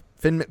 that's where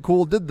Finn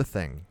McCool did the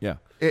thing. Yeah.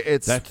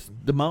 That's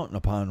the mountain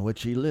upon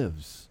which he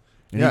lives.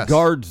 And yes. He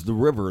guards the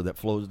river that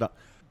flows down.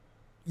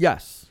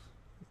 Yes.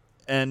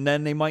 And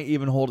then they might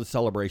even hold a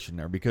celebration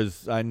there,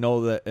 because I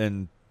know that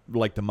in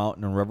like the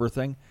mountain and river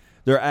thing,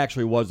 there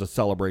actually was a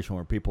celebration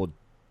where people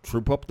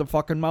troop up the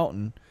fucking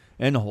mountain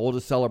and hold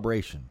a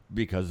celebration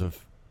because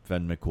of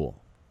Finn McCool.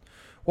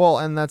 Well,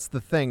 and that's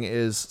the thing,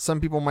 is some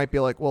people might be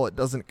like, well, it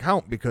doesn't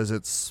count because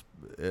it's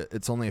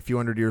only a few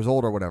hundred years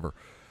old or whatever.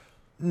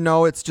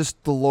 No, it's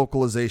just the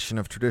localization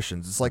of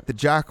traditions. It's like the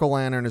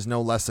jack-o'-lantern is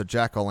no less a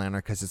jack-o'-lantern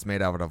because it's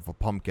made out of a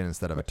pumpkin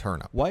instead of a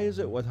turnip. Why is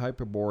it with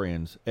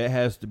Hyperboreans, it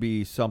has to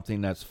be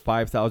something that's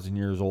 5,000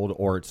 years old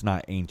or it's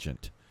not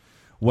ancient?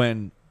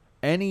 When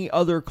any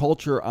other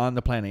culture on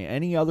the planet,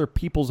 any other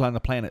peoples on the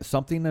planet,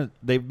 something that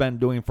they've been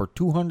doing for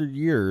 200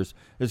 years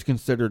is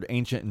considered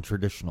ancient and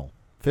traditional.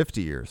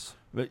 50 years.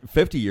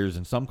 50 years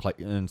in some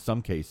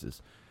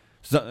cases.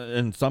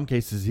 In some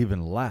cases,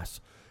 even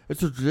less.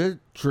 It's a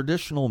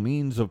traditional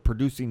means of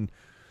producing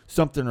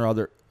something or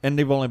other, and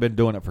they've only been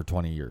doing it for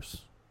 20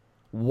 years.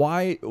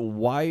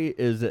 Why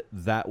is it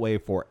that way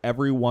for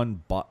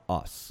everyone but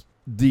us?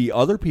 The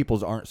other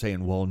peoples aren't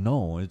saying, well,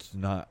 no, it's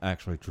not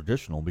actually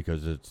traditional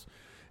because it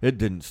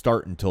didn't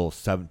start until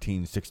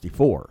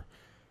 1764.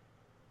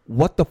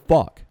 What the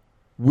fuck?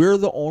 We're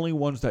the only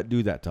ones that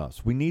do that to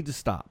us. We need to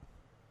stop.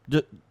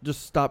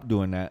 Just stop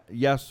doing that.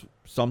 Yes,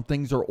 some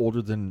things are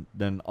older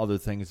than other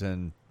things,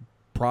 and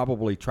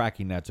probably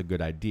tracking that's a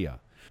good idea.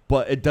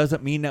 But it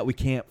doesn't mean that we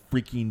can't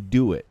freaking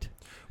do it.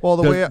 Well,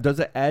 does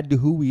it add to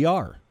who we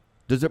are?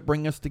 Does it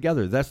bring us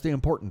together? That's the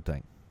important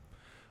thing.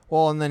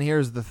 Well, and then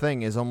here's the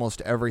thing, is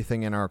almost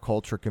everything in our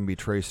culture can be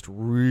traced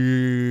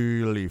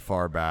really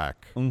far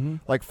back. Mm-hmm.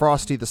 Like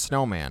Frosty the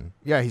Snowman.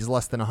 Yeah, he's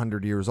less than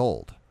 100 years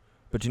old.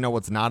 But you know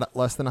what's not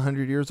less than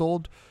 100 years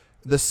old?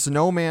 The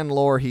snowman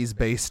lore he's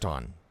based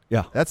on.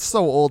 Yeah. That's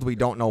so old we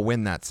don't know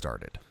when that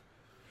started.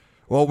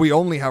 Well, we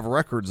only have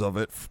records of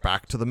it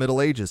back to the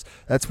Middle Ages.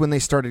 That's when they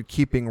started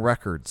keeping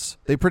records.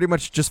 They pretty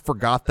much just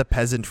forgot the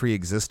peasantry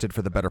existed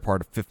for the better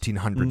part of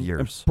 1,500 years.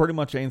 And pretty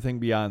much anything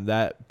beyond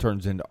that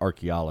turns into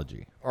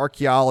archaeology.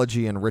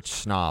 Archaeology and rich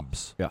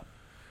snobs. Yeah.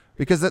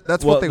 Because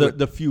that's what they would...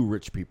 The few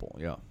rich people,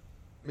 yeah.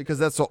 Because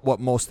that's what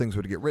most things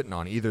would get written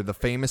on. Either the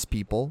famous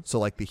people, so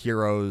like the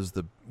heroes,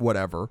 the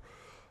whatever,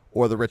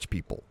 or the rich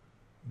people.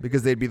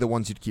 Because they'd be the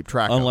ones you'd keep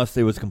track of. Unless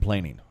they was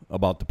complaining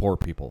about the poor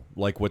people.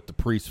 Like with the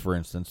priests, for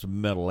instance,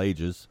 Middle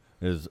Ages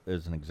is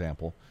an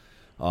example.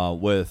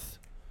 With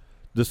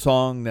the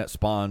song that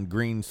spawned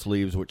Green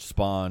Sleeves, which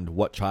spawned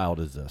What Child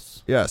Is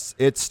This? Yes.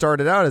 It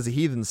started out as a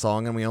heathen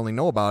song, and we only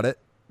know about it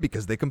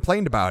because they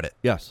complained about it.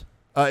 Yes.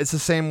 It's the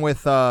same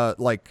with, the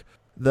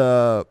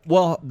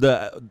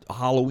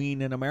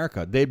Halloween in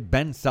America. They've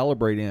been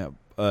celebrating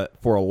it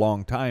for a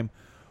long time.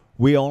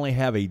 We only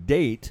have a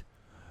date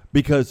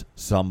because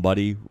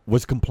somebody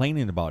was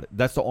complaining about it.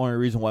 That's the only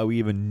reason why we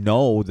even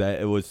know that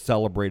it was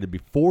celebrated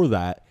before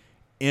that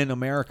in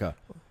America.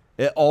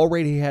 It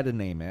already had a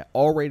name. It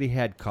already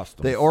had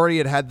customs. They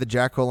already had the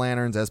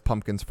jack-o'-lanterns as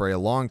pumpkins for a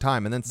long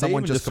time, and then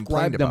someone just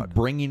complained about it.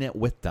 Bringing it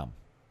with them.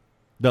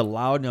 The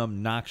loud and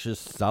obnoxious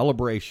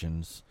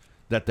celebrations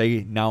that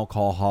they now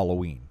call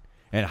Halloween.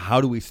 And how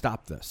do we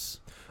stop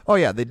this? Oh,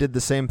 yeah, they did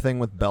the same thing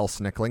with bell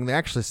snickling. They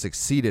actually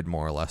succeeded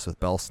more or less with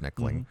bell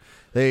snickling.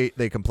 Mm-hmm.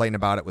 They complain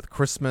about it with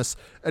Christmas.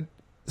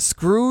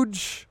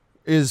 Scrooge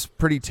is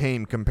pretty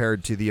tame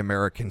compared to the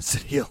American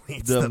city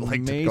elites that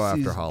like to go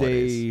after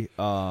holidays.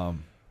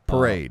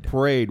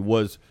 Parade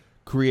was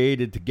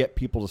created to get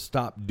people to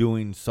stop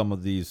doing some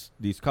of these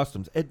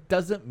customs. It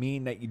doesn't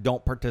mean that you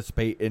don't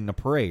participate in the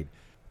parade.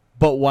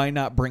 But why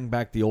not bring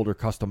back the older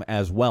custom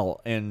as well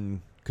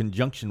in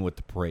conjunction with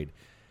the parade?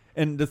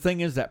 And the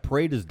thing is that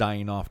parade is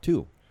dying off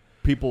too.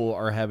 People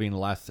are having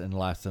less and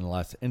less and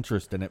less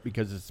interest in it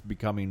because it's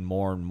becoming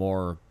more and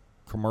more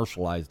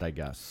commercialized, I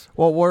guess.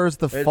 Well, where's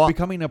the fun? It's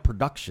becoming a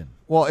production.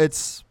 Well,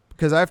 it's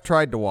because I've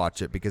tried to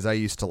watch it because I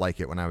used to like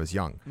it when I was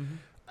young. Mm-hmm.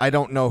 I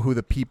don't know who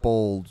the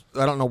people...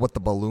 I don't know what the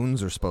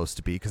balloons are supposed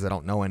to be because I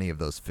don't know any of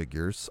those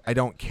figures. I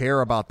don't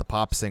care about the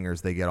pop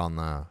singers they get on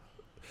the...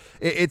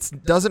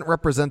 It doesn't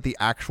represent the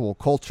actual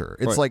culture.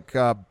 It's like...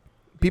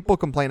 people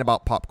complain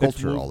about pop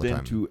culture all the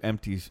time. It's moved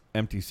into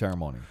empty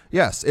ceremony.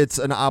 Yes, it's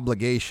an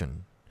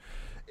obligation.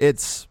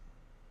 It's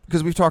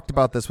because we've talked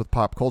about this with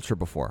pop culture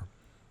before.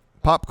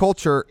 Pop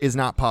culture is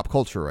not pop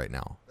culture right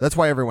now. That's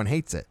why everyone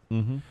hates it.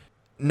 Mm-hmm.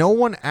 No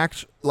one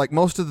actually, like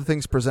most of the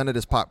things presented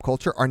as pop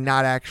culture are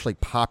not actually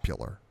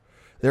popular.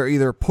 They're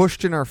either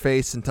pushed in our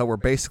face until we're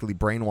basically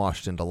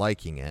brainwashed into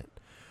liking it,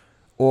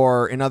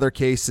 or in other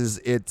cases,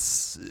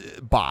 it's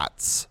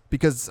bots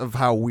because of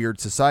how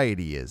weird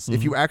society is. Mm-hmm.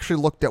 If you actually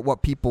looked at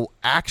what people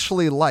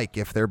actually like,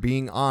 if they're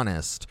being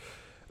honest,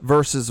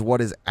 versus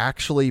what is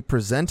actually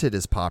presented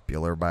as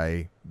popular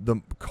by the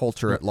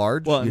culture at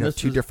large, you have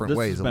two different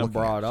ways of looking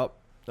at it. This has been brought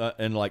up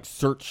in like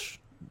search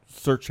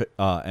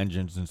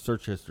engines and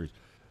search histories.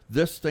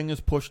 This thing is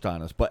pushed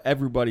on us, but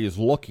everybody is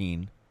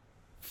looking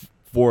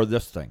for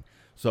this thing.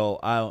 So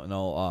I don't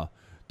know.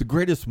 The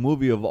greatest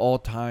movie of all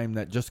time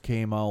that just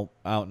came out.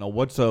 I don't know.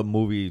 What's a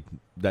movie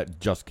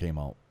that just came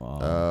out?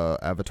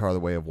 Avatar: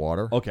 The Way of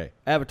Water. Okay.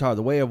 Avatar: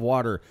 The Way of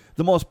Water.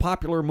 The most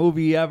popular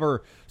movie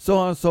ever. So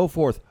on and so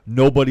forth.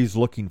 Nobody's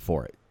looking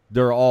for it.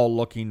 They're all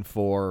looking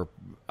for,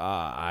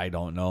 I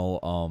don't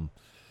know,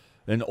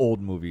 an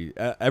old movie.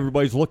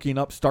 Everybody's looking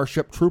up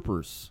Starship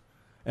Troopers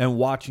and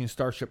watching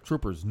Starship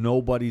Troopers.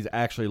 Nobody's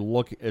actually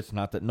looking. It's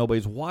not that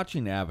nobody's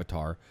watching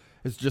Avatar.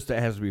 It's just it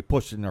has to be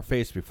pushed in their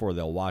face before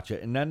they'll watch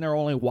it. And then they're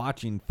only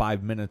watching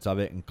 5 minutes of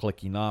it and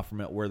clicking off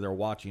from it, where they're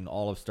watching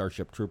all of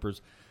Starship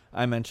Troopers.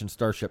 I mentioned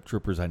Starship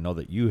Troopers. I know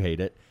that you hate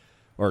it,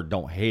 or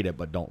don't hate it,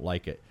 but don't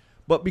like it.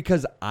 But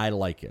because I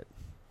like it.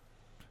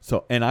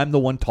 So, and I'm the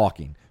one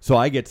talking. So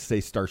I get to say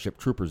Starship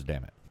Troopers,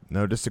 damn it.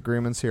 No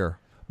disagreements here.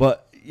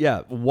 But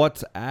yeah,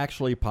 what's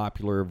actually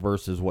popular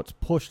versus what's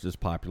pushed as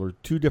popular,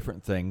 two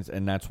different things.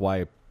 And that's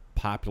why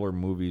popular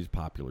movies,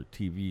 popular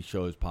TV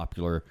shows,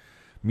 popular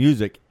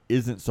music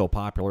isn't so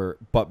popular,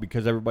 but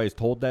because everybody's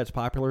told that's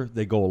popular,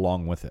 they go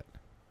along with it.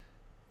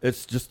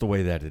 It's just the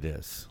way that it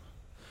is.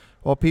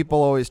 Well,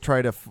 people always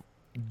try to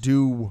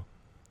do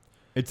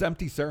It's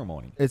empty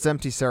ceremony. It's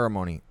empty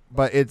ceremony.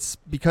 But it's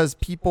because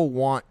people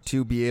want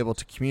to be able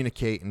to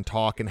communicate and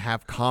talk and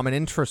have common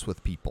interests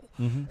with people.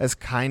 As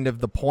kind of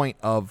the point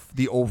of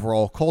the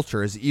overall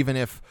culture is, even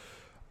if,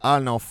 I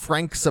don't know,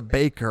 Frank's a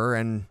baker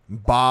and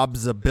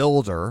Bob's a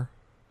builder,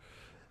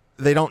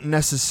 they don't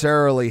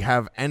necessarily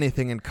have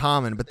anything in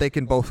common, but they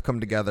can both come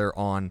together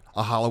on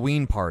a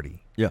Halloween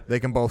party. Yeah. They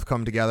can both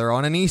come together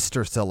on an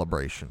Easter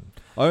celebration.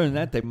 Other than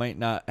that, they might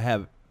not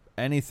have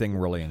anything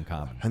really in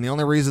common. And the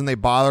only reason they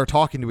bother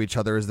talking to each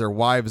other is their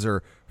wives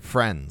are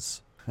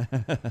friends.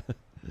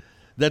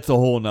 That's a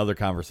whole nother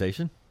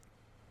conversation.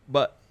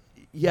 But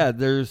yeah,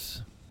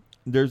 there's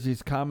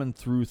these common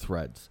through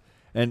threads.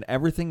 And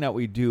everything that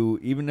we do,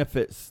 even if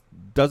it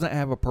doesn't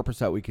have a purpose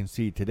that we can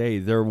see today,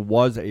 there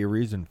was a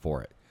reason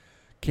for it.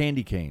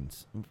 Candy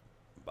canes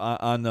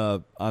on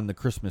the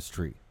Christmas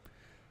tree.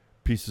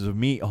 Pieces of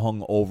meat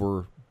hung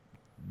over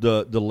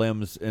the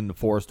limbs in the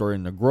forest or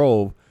in the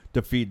grove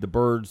to feed the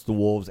birds, the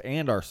wolves,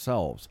 and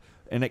ourselves.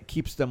 And it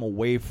keeps them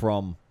away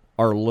from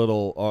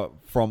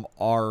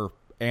our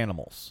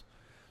animals.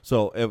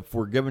 So if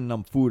we're giving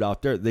them food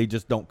out there, they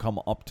just don't come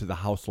up to the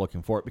house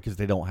looking for it because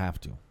they don't have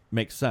to.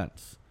 Makes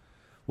sense.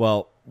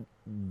 Well,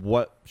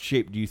 what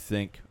shape do you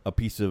think a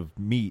piece of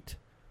meat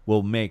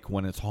will make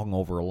when it's hung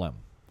over a limb?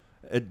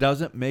 It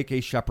doesn't make a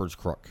shepherd's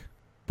crook,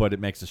 but it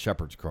makes a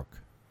shepherd's crook.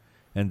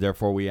 And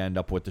therefore we end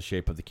up with the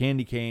shape of the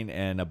candy cane,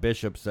 and a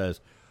bishop says,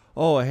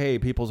 oh, hey,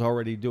 people's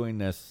already doing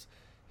this.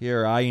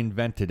 Here, I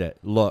invented it.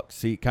 Look,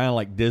 see, kind of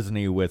like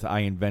Disney with I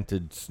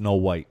invented Snow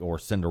White or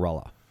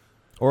Cinderella.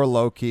 Or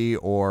Loki,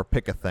 or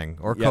pick a thing.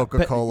 Or Yeah,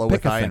 Coca-Cola pick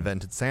with a I thing.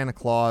 invented Santa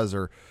Claus,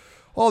 or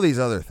all these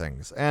other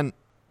things. And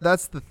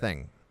that's the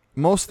thing.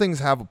 Most things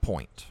have a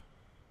point.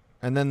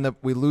 And then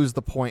we lose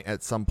the point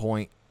at some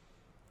point,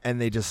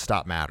 and they just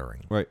stop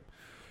mattering. Right.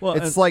 Well,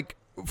 It's like,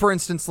 for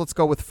instance, let's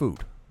go with food.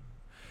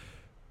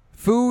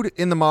 Food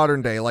in the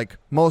modern day, like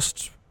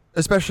most,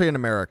 especially in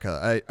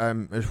America,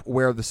 I'm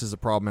aware this is a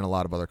problem in a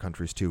lot of other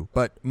countries too,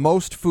 but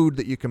most food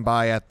that you can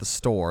buy at the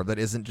store that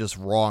isn't just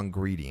raw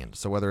ingredients,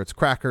 so whether it's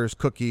crackers,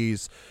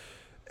 cookies,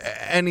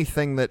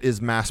 anything that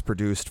is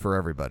mass-produced for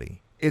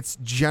everybody, it's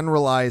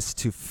generalized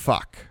to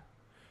fuck.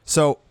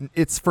 So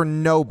it's for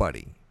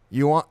nobody.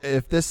 You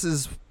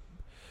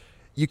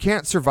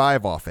can't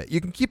survive off it.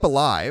 You can keep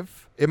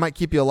alive. It might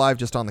keep you alive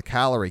just on the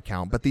calorie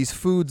count, but these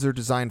foods are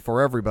designed for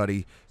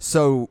everybody,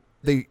 so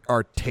they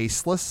are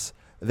tasteless.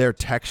 Their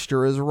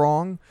texture is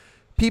wrong.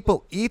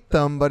 People eat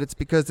them, but it's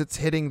because it's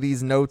hitting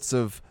these notes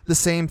of the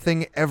same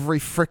thing every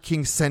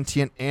freaking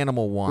sentient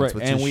animal wants, Right,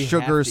 which and we is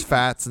have sugars, to eat.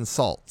 fats, and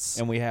salts.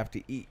 and we have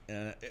to eat.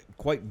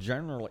 Quite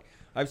generally,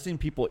 I've seen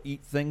people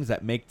eat things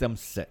that make them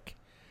sick,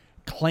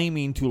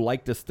 claiming to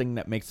like this thing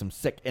that makes them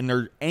sick, and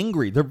they're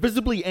angry. They're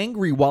visibly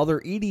angry while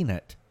they're eating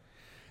it,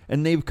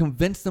 and they've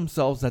convinced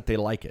themselves that they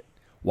like it.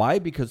 Why?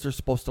 Because they're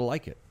supposed to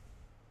like it.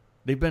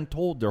 They've been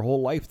told their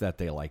whole life that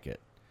they like it.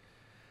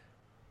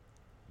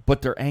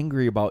 But they're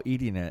angry about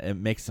eating it. It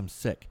makes them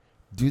sick.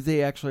 Do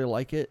they actually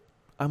like it?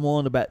 I'm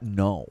willing to bet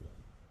no.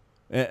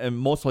 And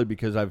mostly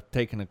because I've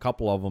taken a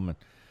couple of them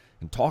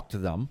and talked to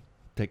them,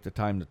 take the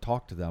time to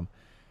talk to them,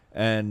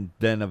 and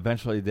then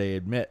eventually they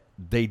admit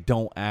they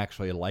don't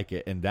actually like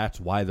it, and that's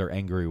why they're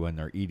angry when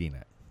they're eating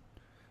it.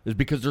 It's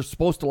because they're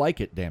supposed to like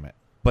it, damn it.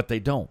 But they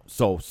don't.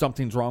 So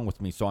something's wrong with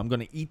me, so I'm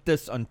going to eat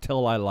this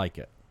until I like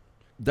it.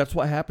 That's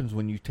what happens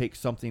when you take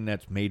something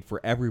that's made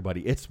for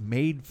everybody. It's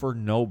made for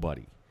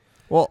nobody.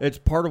 Well, It's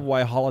part of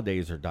why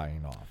holidays are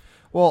dying off.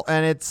 Well,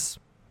 and it's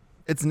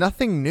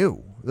nothing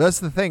new. That's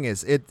the thing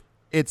is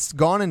it's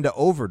gone into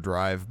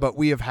overdrive, but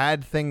we have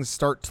had things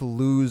start to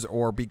lose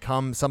or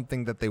become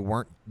something that they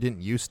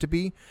didn't used to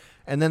be,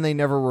 and then they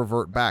never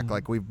revert back.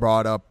 Like we've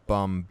brought up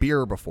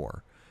beer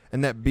before,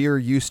 and that beer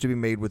used to be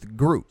made with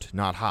Groot,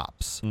 not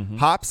hops.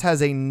 Hops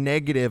has a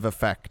negative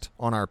effect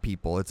on our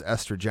people. It's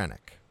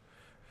estrogenic.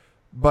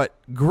 But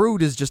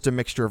Groot is just a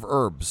mixture of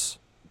herbs.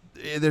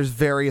 There's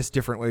various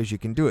different ways you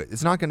can do it.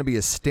 It's not going to be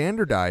as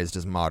standardized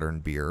as modern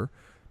beer,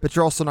 but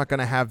you're also not going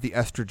to have the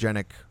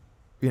estrogenic,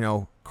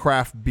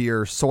 craft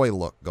beer soy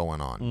look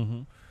going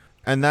on.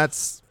 And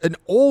that's an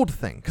old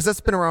thing because that's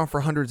been around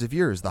for hundreds of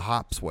years, the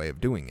hops way of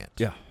doing it.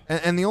 Yeah.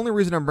 And the only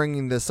reason I'm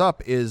bringing this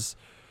up is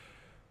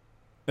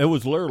It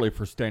was literally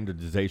for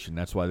standardization.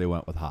 That's why they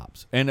went with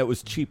hops. And it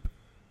was cheap.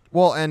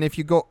 well, and if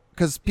you go,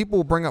 because people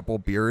will bring up, well,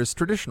 beer is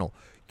traditional.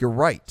 You're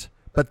right.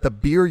 But the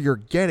beer you're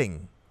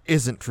getting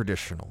isn't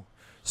traditional.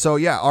 So,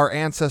 yeah, our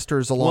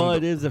ancestors along Well,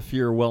 it is if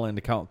you're willing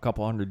to count a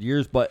couple hundred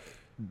years, but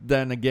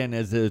then again,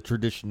 is it a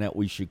tradition that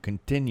we should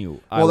continue?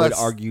 I Well, would that's-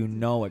 argue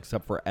no,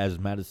 except for as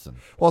medicine.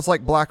 Well, it's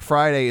like Black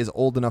Friday is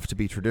old enough to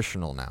be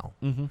traditional now.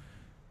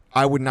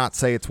 I would not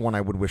say it's one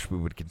I would wish we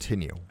would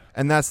continue.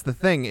 And that's the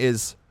thing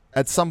is,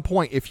 at some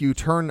point, if you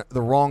turn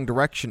the wrong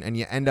direction and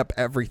you end up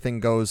everything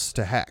goes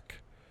to heck,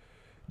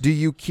 do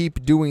you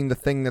keep doing the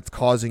thing that's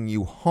causing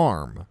you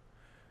harm?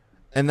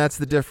 And that's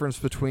the difference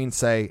between,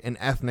 say, an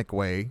ethnic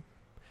way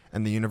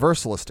and the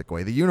universalistic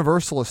way. The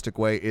universalistic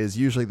way is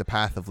usually the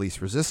path of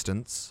least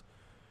resistance,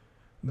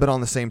 but on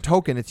the same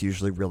token, it's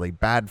usually really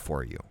bad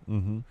for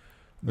you.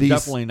 They're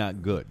definitely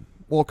not good.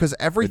 Well, because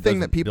everything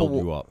that people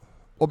build you up.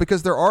 Well,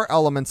 because there are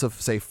elements of,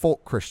 say,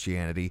 folk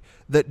Christianity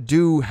that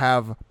do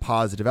have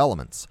positive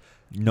elements.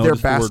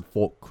 Notice the word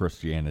folk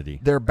Christianity.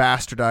 They're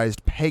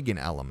bastardized pagan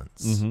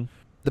elements. Mm-hmm.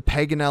 The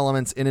pagan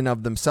elements in and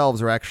of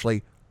themselves are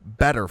actually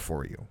better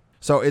for you.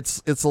 So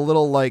it's a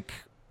little like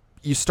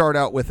you start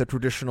out with a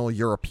traditional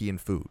European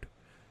food.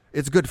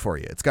 It's good for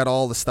you. It's got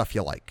all the stuff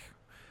you like.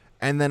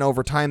 And then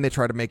over time, they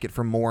try to make it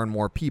for more and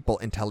more people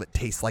until it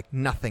tastes like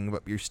nothing,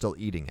 but you're still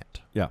eating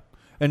it. Yeah.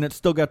 And it's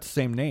still got the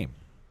same name.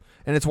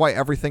 And it's why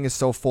everything is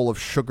so full of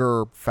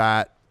sugar,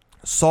 fat,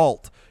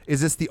 salt.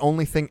 Is this the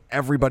only thing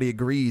everybody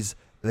agrees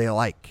they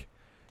like?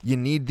 You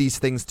need these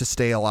things to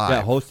stay alive.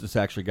 Yeah, Hostess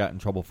actually got in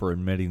trouble for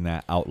admitting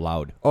that out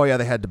loud. Oh, yeah,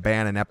 they had to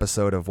ban an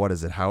episode of, what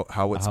is it,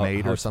 How It's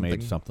Made or something?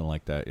 Made, something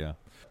like that, yeah.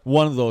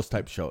 One of those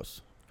type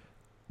shows.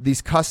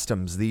 These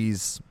customs,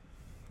 these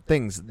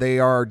things, they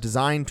are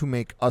designed to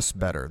make us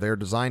better. They're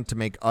designed to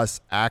make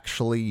us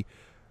actually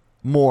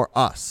more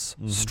us,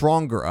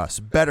 stronger us,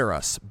 better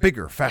us,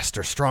 bigger,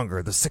 faster,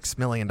 stronger, the $6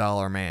 million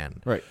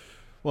man. Right.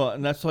 Well,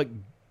 and that's like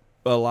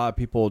a lot of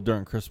people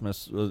during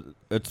Christmas.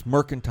 It's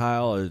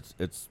mercantile,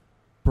 it's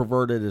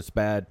perverted, it's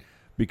bad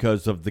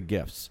because of the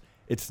gifts.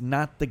 It's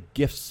not the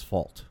gifts'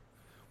 fault.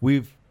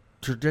 We've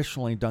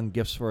traditionally done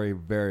gifts for a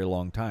very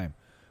long time,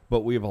 but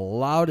we've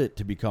allowed it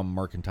to become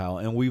mercantile,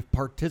 and we've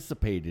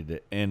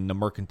participated in the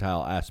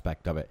mercantile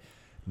aspect of it.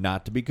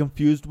 Not to be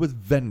confused with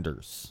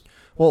vendors.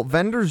 Well,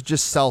 vendors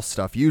just sell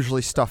stuff,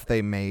 usually stuff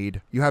they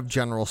made. You have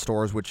general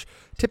stores, which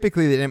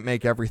typically they didn't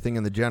make everything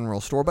in the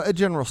general store, but a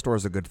general store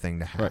is a good thing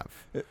to have.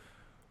 Right.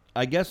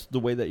 I guess the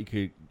way that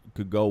you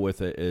could go with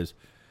it is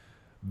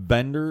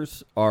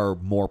vendors are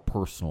more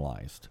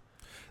personalized.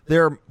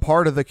 They're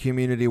part of the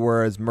community,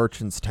 whereas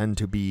merchants tend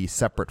to be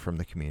separate from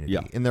the community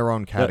in their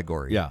own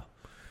category. Yeah,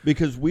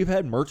 because we've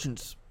had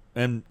merchants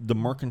and the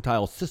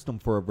mercantile system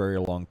for a very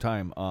long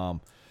time.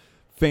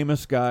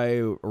 Famous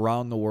guy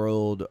around the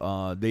world.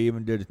 They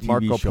even did a TV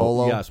Marco show.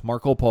 Polo? Yes,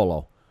 Marco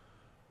Polo.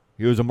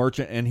 He was a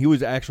merchant, and he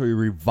was actually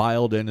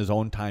reviled in his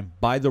own time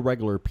by the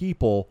regular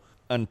people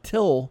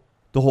until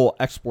the whole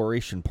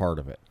exploration part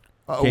of it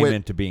came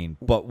into being.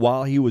 But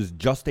while he was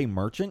just a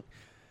merchant,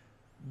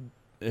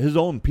 his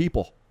own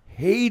people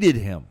hated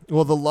him.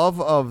 Well, the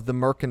love of the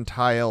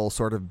mercantile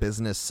sort of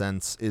business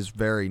sense is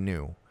very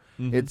new.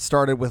 Mm-hmm. It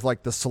started with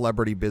like the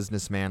celebrity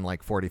businessman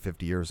like 40,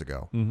 50 years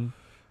ago. Mm-hmm.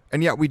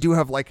 And yet we do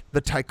have like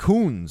the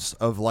tycoons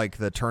of like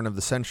the turn of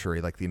the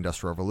century, like the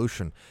Industrial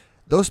Revolution.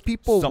 Those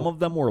people... Some of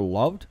them were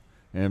loved,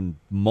 and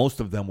most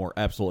of them were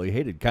absolutely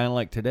hated, kind of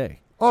like today.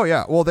 Oh,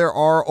 yeah. Well, there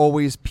are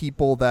always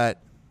people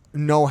that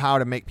know how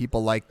to make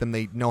people like them.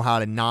 They know how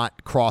to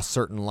not cross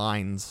certain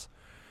lines.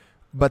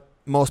 But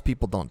most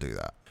people don't do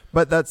that.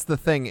 But that's the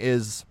thing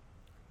is,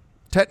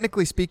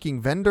 technically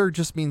speaking, vendor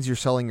just means you're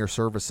selling your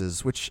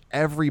services, which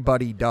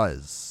everybody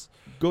does.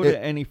 Go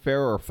to any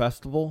fair or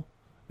festival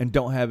and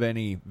don't have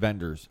any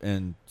vendors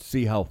and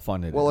see how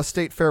fun it is. Well, a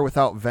state fair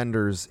without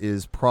vendors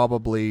is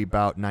probably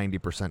about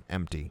 90%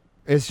 empty.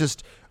 It's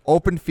just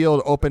open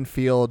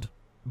field,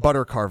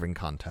 butter carving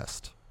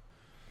contest.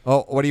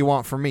 Oh, what do you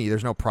want from me?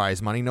 There's no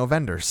prize money, no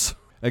vendors.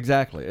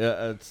 Exactly.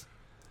 The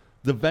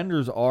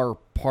vendors are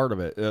part of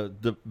it.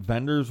 The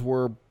vendors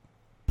were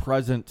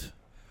present.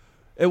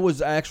 It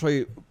was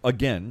actually,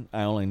 again,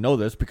 I only know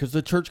this because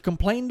the church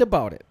complained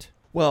about it.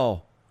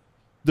 Well,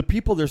 the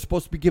people, they're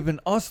supposed to be giving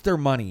us their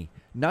money,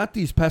 not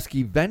these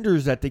pesky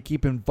vendors that they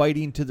keep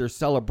inviting to their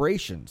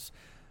celebrations.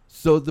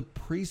 So the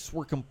priests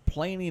were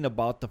complaining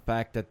about the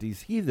fact that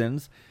these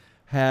heathens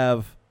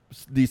have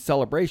these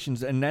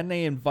celebrations, and then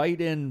they invite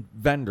in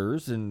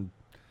vendors, and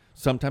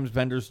sometimes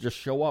vendors just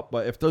show up.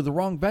 But if they're the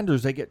wrong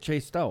vendors, they get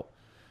chased out.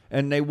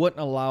 And they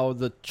wouldn't allow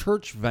the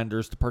church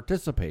vendors to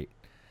participate.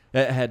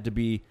 It had to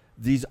be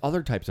these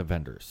other types of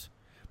vendors.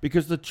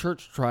 Because the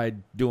church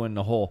tried doing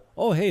the whole,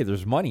 oh, hey,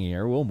 there's money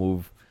here. We'll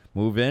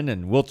move in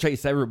and we'll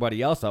chase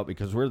everybody else out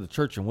because we're the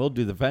church and we'll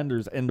do the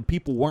vendors. And the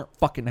people weren't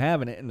fucking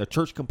having it, and the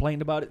church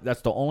complained about it.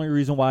 That's the only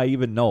reason why I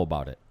even know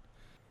about it.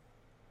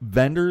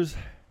 Vendors,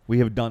 we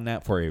have done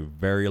that for a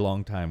very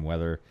long time,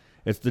 whether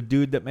it's the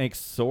dude that makes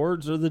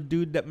swords or the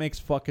dude that makes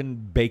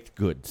fucking baked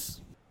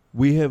goods.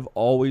 We have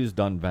always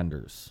done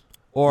vendors.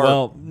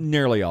 Well,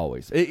 nearly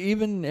always.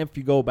 Even if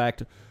you go back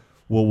to,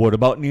 well, what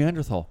about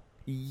Neanderthal?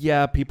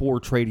 Yeah, people were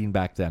trading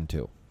back then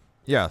too.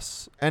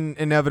 Yes, and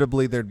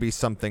inevitably there'd be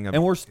something...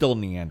 And we're still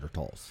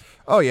Neanderthals.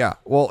 Oh, yeah.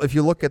 Well, if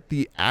you look at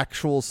the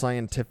actual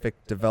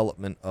scientific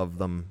development of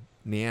them,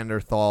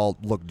 Neanderthal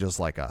looked just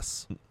like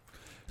us.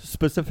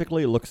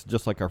 Specifically, it looks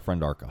just like our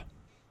friend Arca.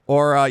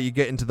 Or you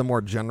get into the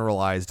more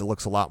generalized, it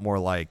looks a lot more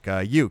like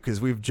you,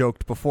 because we've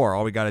joked before.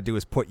 All we got to do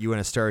is put you in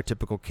a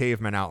stereotypical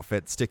caveman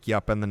outfit, stick you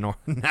up in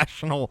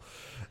the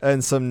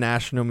some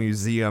national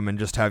museum, and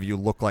just have you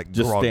look like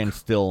just Grog. Stand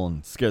still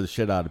and scare the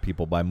shit out of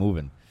people by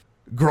moving.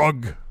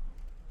 Grog,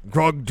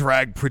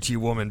 drag pretty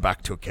woman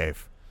back to a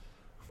cave.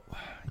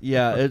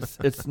 Yeah,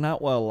 it's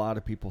not what a lot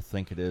of people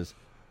think it is.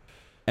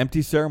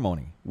 Empty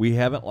ceremony. We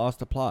haven't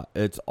lost a plot.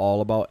 It's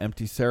all about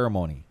empty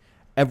ceremony.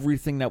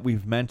 Everything that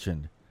we've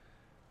mentioned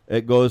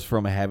It goes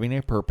from having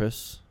a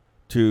purpose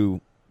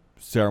to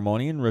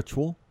ceremony and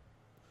ritual,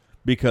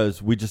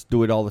 because we just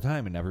do it all the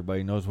time and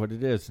everybody knows what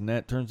it is. And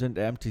that turns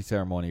into empty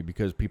ceremony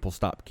because people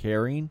stop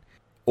caring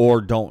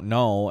or don't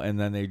know, and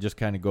then they just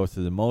kind of go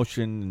through the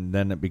motion, and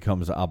then it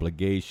becomes an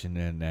obligation,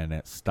 and then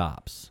it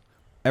stops.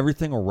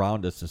 Everything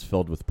around us is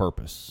filled with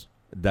purpose.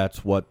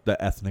 That's what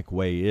the ethnic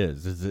way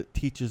is it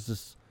teaches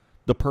us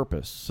the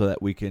purpose so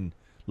that we can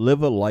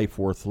live a life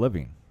worth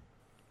living.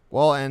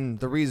 Well, and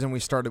the reason we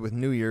started with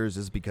New Year's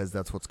is because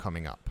that's what's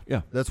coming up.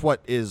 Yeah. That's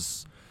what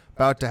is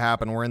about to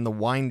happen. We're in the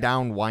wind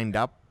down, wind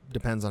up,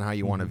 depends on how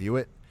you want to view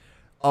it,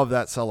 of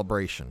that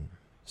celebration.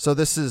 So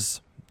this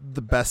is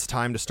the best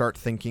time to start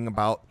thinking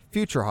about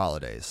future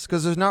holidays,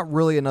 because there's not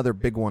really another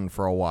big one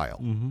for a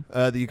while.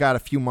 You got a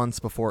few months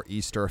before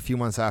Easter, a few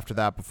months after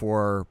that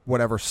before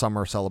whatever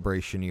summer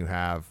celebration you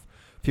have,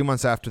 a few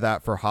months after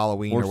that for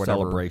Halloween or whatever.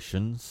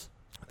 Celebrations.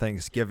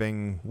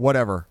 Thanksgiving,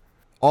 whatever.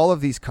 All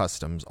of these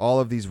customs, all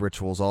of these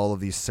rituals, all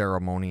of these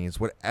ceremonies,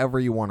 whatever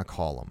you want to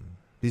call them,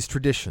 these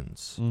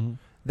traditions,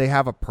 they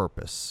have a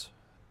purpose.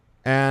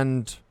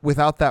 And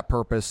without that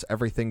purpose,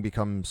 everything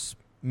becomes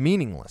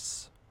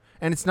meaningless.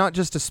 And it's not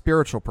just a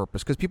spiritual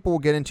purpose, because people will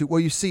get into, well,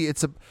 you see,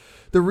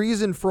 the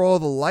reason for all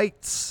the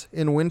lights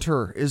in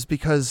winter is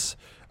because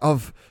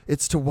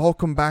it's to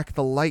welcome back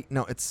the light.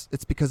 No, it's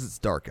because it's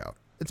dark out.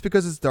 It's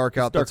because it's dark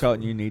out. It's dark out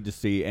and you need to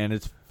see, and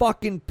it's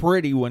fucking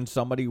pretty when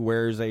somebody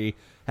wears a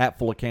hat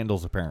full of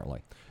candles,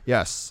 apparently.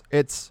 Yes,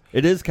 it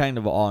is kind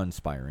of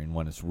awe-inspiring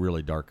when it's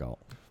really dark out.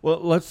 Well,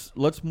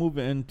 let's move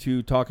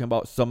into talking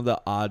about some of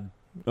the odd,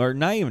 or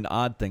not even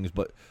odd things,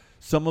 but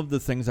some of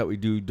the things that we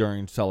do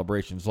during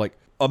celebrations, like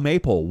a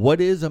maypole. What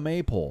is a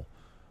maypole?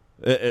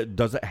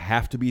 Does it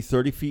have to be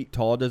 30 feet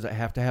tall? Does it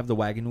have to have the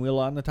wagon wheel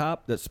on the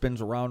top that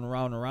spins around and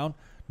around and around?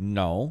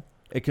 No.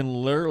 It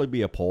can literally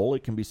be a pole.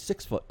 It can be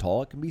 6 foot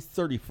tall. It can be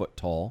 30 foot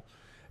tall.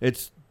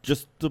 It's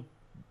just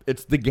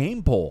it's the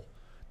game pole.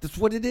 That's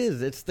what it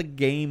is. It's the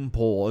game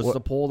pole. It's the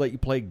pole that you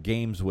play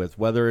games with,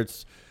 whether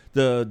it's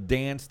the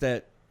dance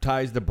that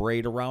ties the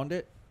braid around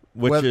it,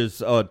 which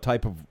is a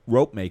type of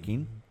rope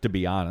making, to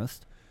be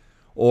honest,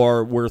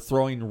 or we're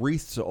throwing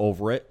wreaths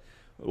over it,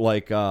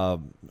 like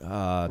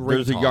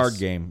there's a yard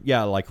game.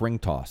 Yeah, like ring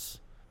toss.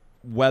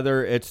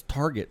 Whether it's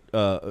target,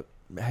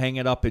 hang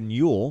it up in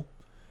Yule,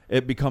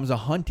 it becomes a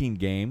hunting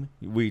game.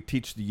 We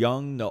teach the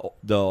young,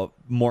 the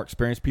more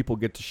experienced people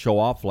get to show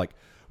off, like,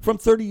 from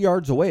 30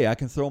 yards away, I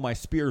can throw my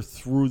spear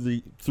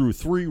through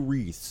 3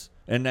 wreaths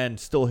and then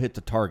still hit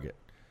the target.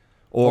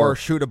 Or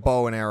shoot a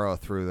bow and arrow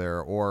through there,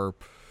 or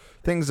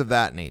things of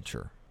that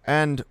nature.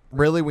 And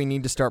really, we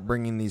need to start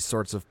bringing these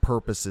sorts of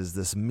purposes,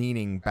 this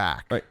meaning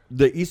back. Right.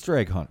 The Easter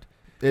egg hunt.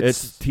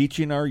 It's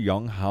teaching our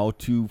young how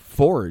to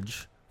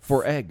forage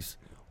for eggs.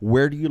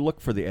 Where do you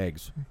look for the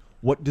eggs?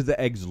 What do the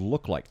eggs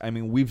look like? I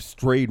mean, we've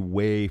strayed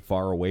way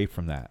far away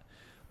from that.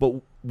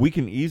 But we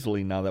can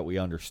easily, now that we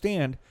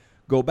understand,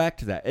 go back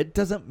to that. It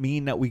doesn't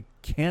mean that we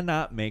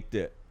cannot make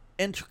the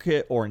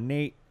intricate,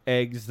 ornate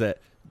eggs that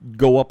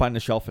go up on the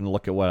shelf and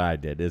look at what I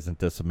did. Isn't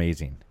this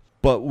amazing?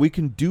 But we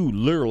can do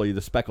literally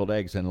the speckled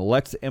eggs, and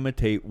let's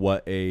imitate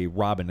what a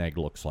robin egg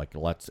looks like.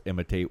 Let's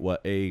imitate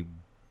what a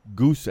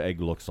goose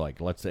egg looks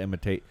like. Let's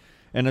imitate.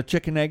 And a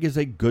chicken egg is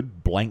a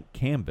good blank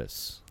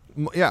canvas.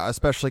 Yeah,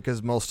 especially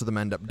because most of them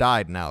end up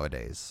dyed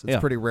nowadays.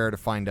 It's pretty rare to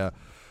find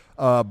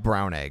a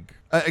brown egg,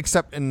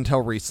 except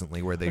until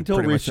recently, where they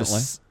much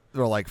just,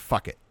 they're like,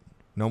 fuck it.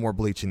 No more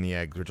bleaching the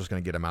eggs. We're just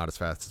going to get them out as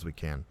fast as we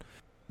can.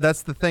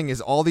 That's the thing,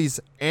 is all these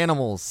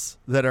animals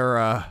that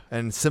are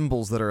and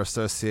symbols that are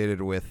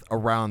associated with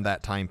around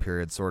that time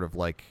period, sort of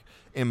like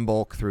in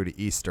bulk through to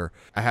Easter.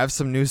 I have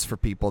some news for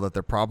people that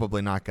they're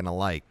probably not going to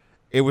like.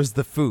 It was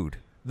the food.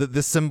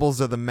 The symbols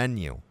are the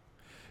menu.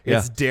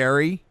 It's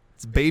dairy.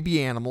 It's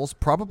baby animals,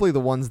 probably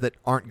the ones that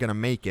aren't going to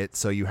make it,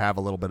 so you have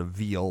a little bit of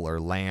veal or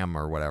lamb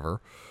or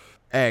whatever.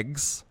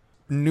 Eggs,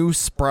 new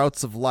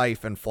sprouts of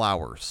life, and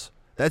flowers.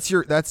 That's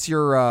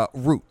your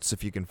roots,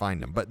 if you can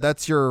find them. But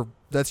that's your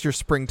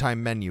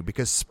springtime menu,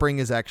 because spring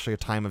is actually a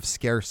time of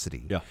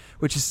scarcity,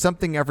 which is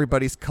something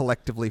everybody's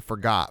collectively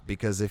forgot.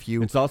 Because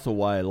it's also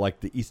why,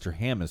 like, the Easter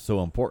ham is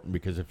so important,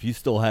 because if you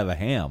still have a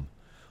ham,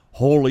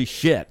 holy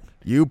shit,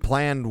 you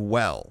planned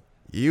well.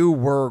 You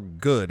were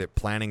good at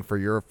planning for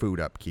your food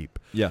upkeep.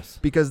 Yes.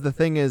 Because the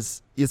thing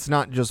is, it's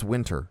not just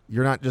winter.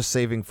 You're not just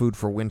saving food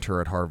for winter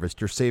at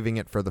harvest. You're saving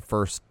it for the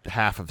first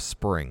half of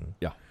spring.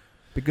 Yeah.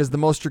 Because the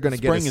most you're going to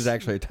get Spring is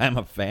actually a time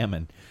of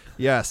famine.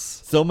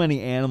 Yes. So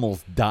many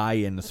animals die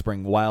in the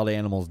spring. Wild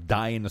animals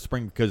die in the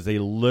spring because they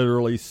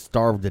literally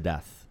starve to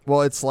death.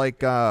 Well, it's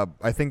like,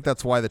 I think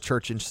that's why the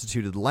church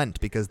instituted Lent,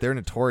 because they're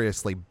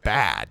notoriously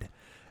bad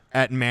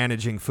at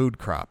managing food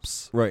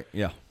crops. Right,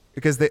 yeah.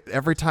 Because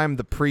every time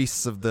the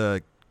priests of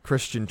the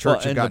Christian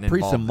church had gotten involved. And the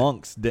priests and involved,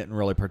 monks didn't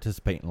really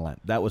participate in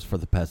Lent. That was for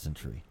the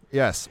peasantry.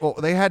 Yes. Well,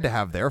 they had to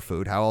have their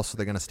food. How else are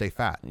they going to stay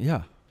fat?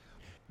 Yeah.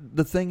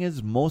 The thing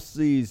is, most of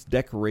these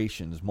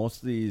decorations,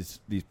 most of these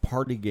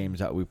party games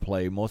that we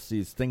play, most of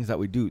these things that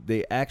we do,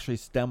 they actually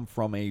stem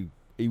from a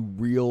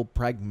real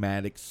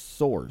pragmatic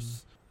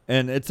source.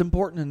 And it's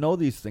important to know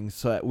these things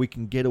so that we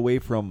can get away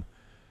from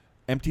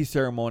empty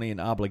ceremony and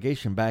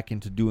obligation back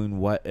into doing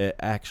what it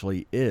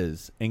actually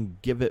is and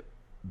give it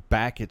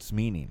back its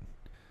meaning.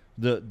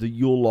 The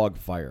Yule log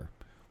fire.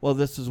 Well,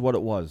 this is what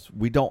it was.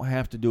 We don't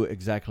have to do it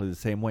exactly the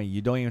same way.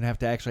 You don't even have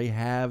to actually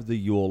have the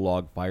Yule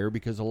log fire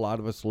because a lot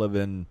of us live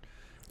in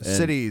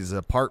cities,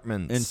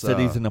 apartments. In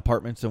cities and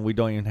apartments, and we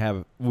don't even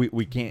have,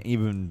 we can't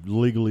even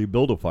legally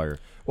build a fire.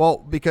 Well,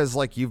 because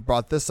like you've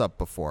brought this up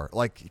before,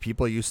 like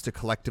people used to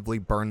collectively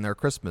burn their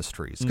Christmas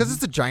trees because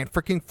it's a giant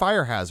freaking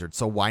fire hazard.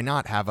 So why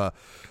not have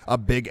a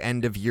big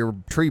end of year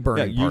tree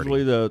burning party?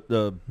 Usually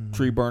the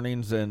tree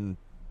burnings and,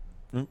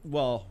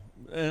 well,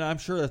 and I'm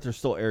sure that there's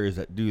still areas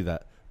that do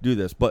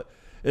this, but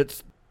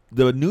it's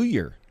the New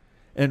Year.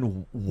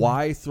 And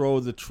why throw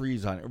the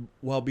trees on it?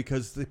 Well,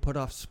 because they put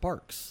off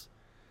sparks.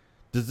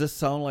 Does this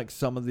sound like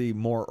some of the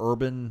more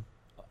urban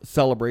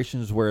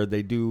celebrations where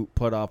they do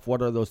put off,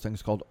 what are those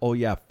things called? Oh,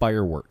 yeah,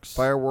 fireworks.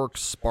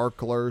 Fireworks,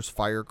 sparklers,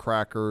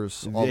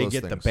 firecrackers, all those things. They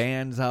get the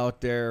bands out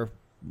there,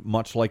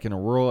 much like in a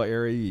rural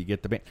area, you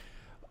get the band.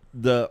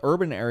 The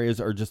urban areas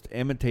are just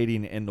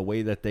imitating in the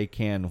way that they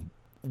can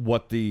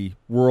what the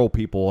rural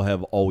people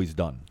have always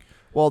done.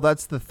 Well,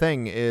 that's the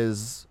thing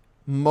is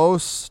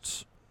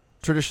most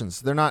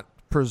traditions, they're not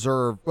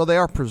preserved. Well, they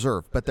are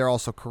preserved, but they're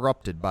also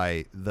corrupted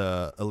by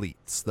the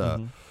elites,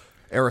 the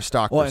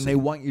aristocracy. Well, and they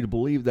want you to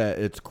believe that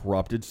it's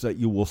corrupted so that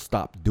you will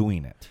stop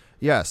doing it.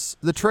 Yes.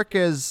 The trick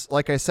is,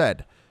 like I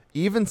said,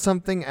 even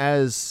something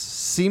as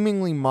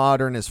seemingly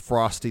modern as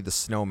Frosty the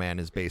Snowman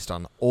is based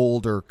on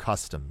older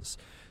customs.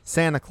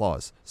 Santa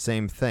Claus,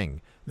 same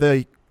thing.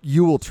 The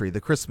Yule tree,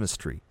 the Christmas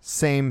tree,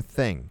 same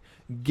thing.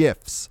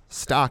 Gifts,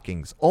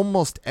 stockings,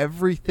 almost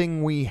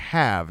everything we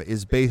have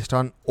is based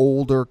on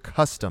older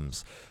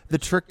customs. The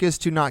trick is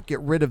to not get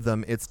rid of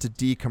them, it's to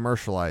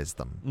decommercialize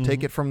them.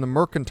 Take it from the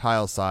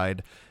mercantile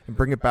side and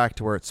bring it back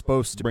to where it's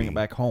supposed to be. Bring it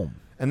back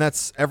home. And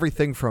that's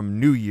everything from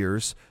New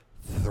Year's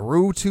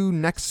through to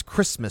next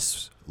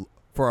Christmas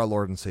for our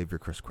Lord and Savior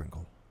Kris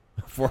Kringle.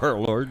 For our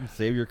Lord and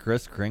Savior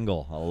Kris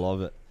Kringle. I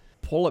love it.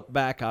 Pull it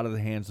back out of the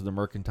hands of the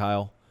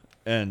mercantile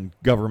and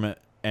government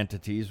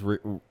entities,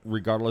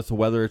 regardless of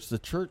whether it's the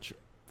church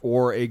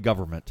or a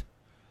government,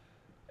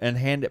 and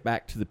hand it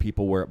back to the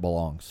people where it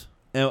belongs.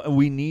 And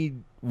we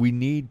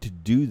need to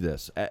do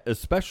this,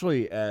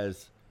 especially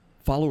as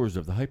followers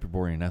of the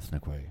Hyperborean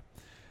ethnic way.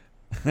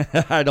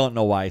 I don't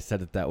know why I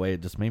said it that way.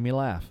 It just made me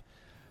laugh.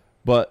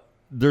 But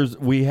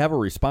we have a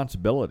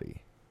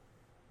responsibility.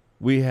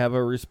 We have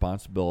a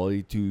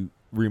responsibility to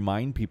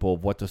remind people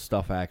of what the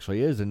stuff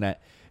actually is, and that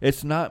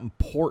it's not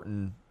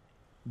important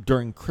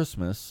during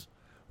Christmas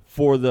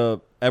for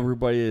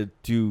everybody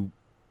to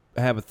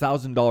have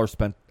 $1,000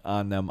 spent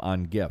on them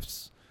on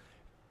gifts.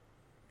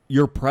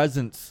 Your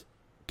presence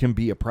can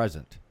be a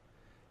present.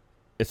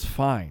 It's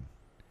fine.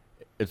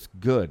 It's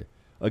good.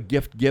 A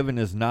gift given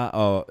is not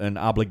an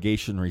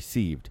obligation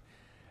received.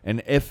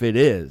 And if it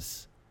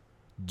is,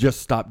 just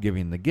stop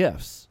giving the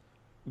gifts.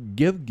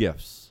 Give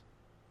gifts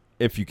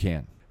if you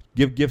can.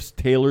 Give gifts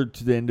tailored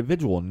to the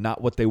individual,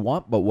 not what they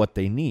want, but what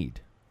they need.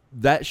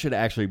 That should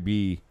actually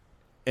be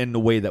in the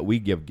way that we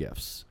give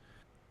gifts.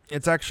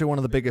 It's actually one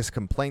of the biggest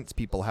complaints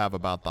people have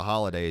about the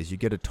holidays. You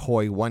get a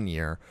toy one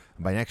year,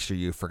 and by next year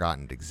you've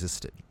forgotten it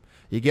existed.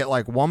 You get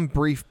like one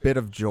brief bit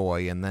of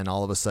joy, and then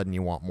all of a sudden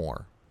you want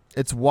more.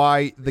 It's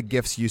why the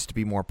gifts used to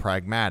be more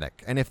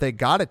pragmatic. And if they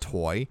got a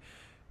toy,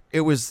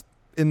 it was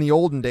in the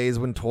olden days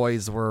when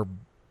toys were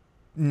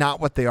not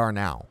what they are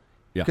now.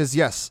 Yeah. Because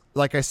yes,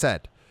 like I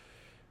said,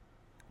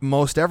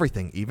 most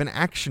everything, even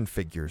action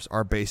figures,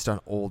 are based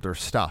on older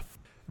stuff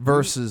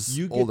versus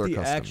older customs. You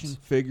get the action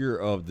figure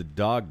of the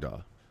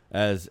Dagda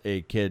as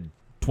a kid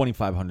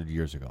 2,500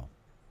 years ago.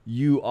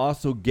 You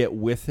also get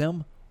with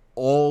him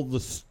all the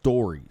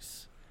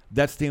stories.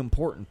 That's the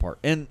important part.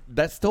 And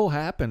that still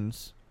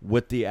happens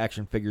with the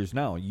action figures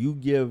now. You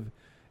give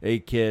a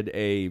kid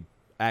a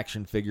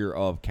action figure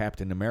of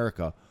Captain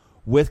America.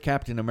 With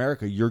Captain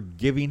America, you're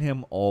giving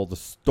him all the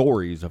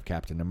stories of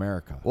Captain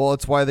America. Well,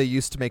 it's why they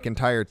used to make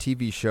entire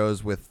TV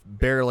shows with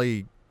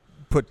barely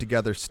put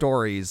together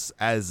stories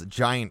as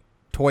giant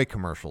toy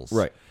commercials.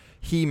 Right.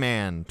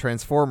 He-Man,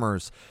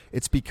 Transformers.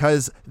 It's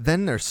because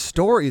then there's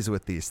stories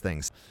with these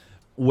things.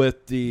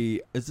 With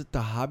is it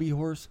the hobby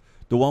horse?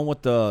 The one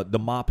with the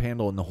mop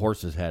handle and the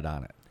horse's head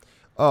on it.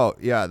 Oh,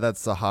 yeah,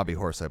 that's a hobby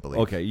horse, I believe.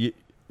 Okay,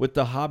 with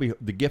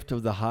the gift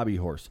of the hobby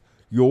horse,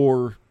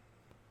 you're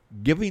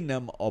giving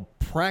them a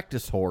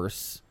practice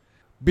horse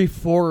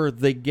before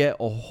they get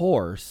a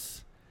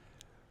horse,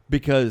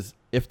 because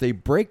if they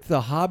break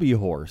the hobby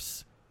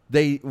horse,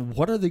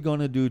 what are they going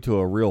to do to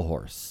a real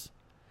horse?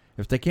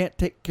 If they can't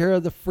take care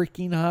of the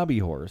freaking hobby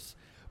horse.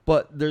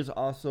 But there's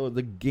also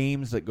the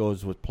games that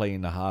goes with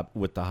playing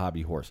with the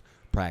hobby horse.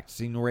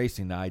 Practicing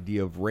racing, the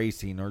idea of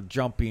racing or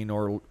jumping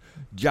or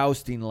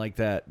jousting, like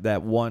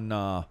that one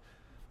of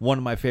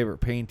my favorite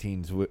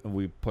paintings.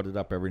 We put it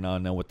up every now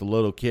and then with the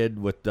little kid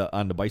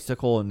on the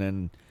bicycle and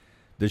then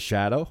the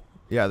shadow.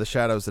 Yeah, the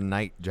shadow's a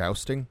knight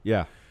jousting.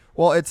 Yeah.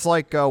 Well, it's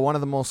like one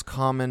of the most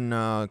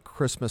common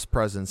Christmas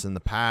presents in the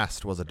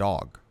past was a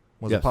dog,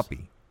 was a Yes.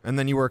 puppy. And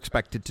then you were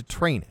expected to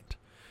train it.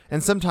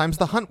 And sometimes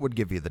the hunt would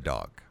give you the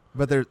dog.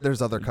 But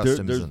there's other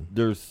customs.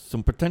 There's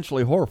some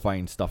potentially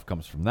horrifying stuff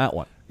comes from that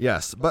one.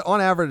 Yes, but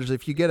on average,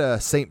 if you get a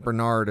St.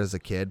 Bernard as a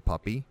kid,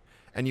 puppy,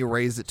 and you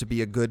raise it to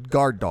be a good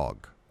guard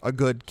dog, a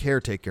good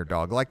caretaker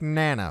dog, like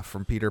Nana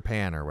from Peter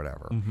Pan or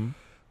whatever,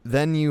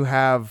 then you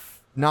have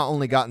not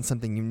only gotten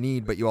something you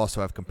need, but you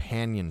also have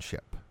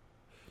companionship.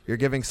 You're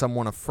giving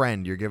someone a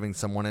friend. You're giving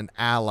someone an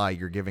ally.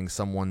 You're giving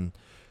someone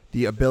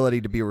the ability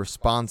to be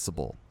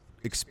responsible,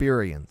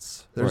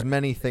 experience. There's Right.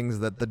 many things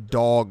that the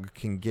dog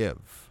can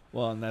give.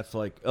 Well, and that's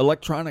like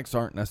electronics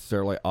aren't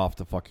necessarily off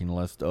the fucking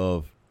list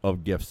of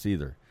gifts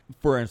either.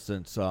 For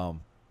instance,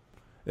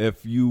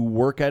 if you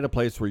work at a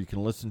place where you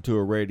can listen to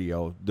a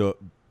radio,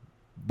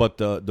 but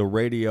the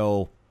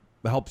radio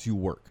helps you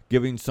work.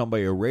 Giving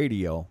somebody a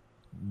radio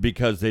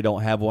because they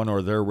don't have one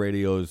or their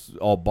radio's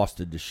all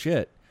busted to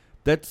shit,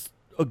 that's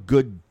a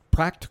good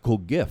practical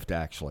gift,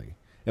 actually.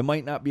 It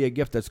might not be a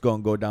gift that's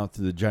going to go down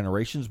through the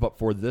generations, but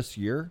for this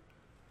year,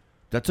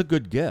 that's a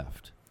good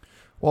gift.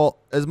 Well,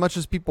 as much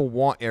as people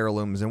want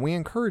heirlooms, and we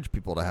encourage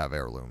people to have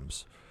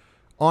heirlooms,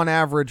 on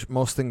average,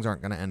 most things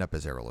aren't going to end up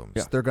as heirlooms.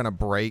 Yeah. They're going to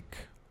break.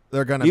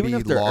 They're going to be Even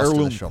if they're lost in the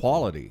heirloom shuffle.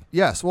 quality.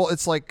 Yes. Well,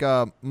 it's like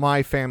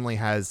my family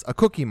has a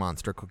Cookie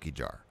Monster cookie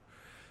jar.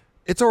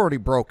 It's already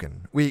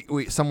broken.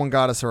 Someone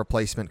got us a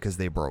replacement because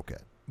they broke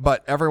it.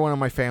 But everyone in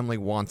my family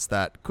wants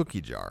that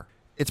cookie jar.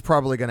 It's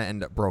probably going to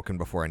end up broken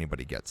before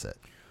anybody gets it.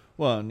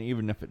 Well, and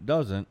even if it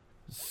doesn't,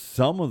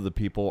 some of the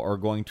people are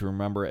going to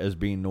remember it as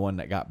being the one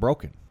that got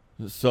broken.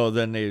 So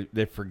then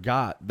they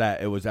forgot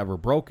that it was ever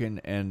broken,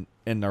 and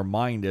in their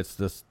mind it's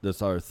this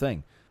other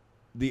thing.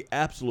 The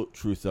absolute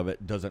truth of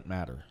it doesn't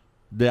matter.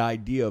 The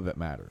idea of it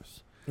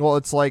matters. Well,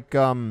 it's like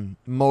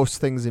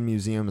most things in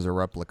museums are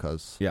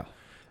replicas. Yeah.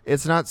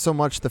 It's not so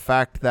much the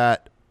fact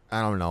that,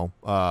 I don't know,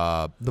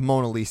 the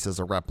Mona Lisa is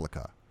a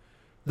replica.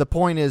 The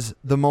point is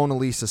the Mona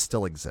Lisa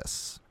still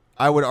exists.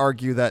 I would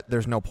argue that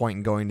there's no point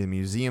in going to a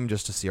museum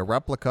just to see a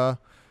replica,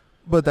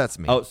 but that's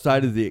me.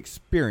 Outside of the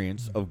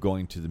experience of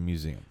going to the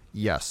museum.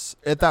 Yes.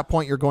 At that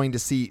point, you're going to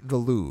see the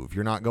Louvre.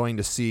 You're not going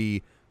to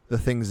see the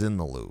things in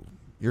the Louvre.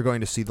 You're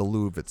going to see the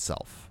Louvre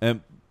itself.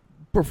 And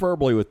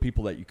preferably with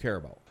people that you care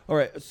about. All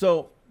right,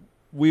 so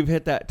we've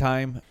hit that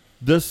time.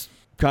 This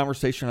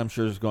conversation, I'm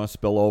sure, is going to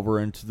spill over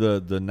into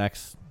the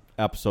next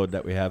episode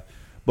that we have.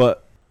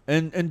 But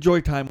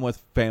enjoy time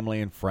with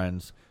family and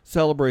friends.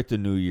 Celebrate the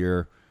new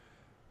year.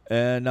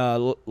 And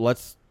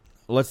let's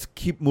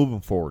keep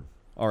moving forward.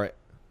 All right,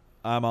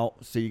 I'm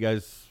out. See you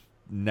guys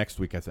next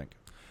week, I think.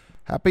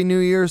 Happy New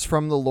Year's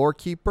from the Lore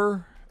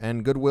Keeper,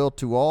 and goodwill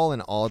to all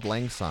in Auld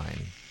Lang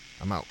Syne.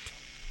 I'm out.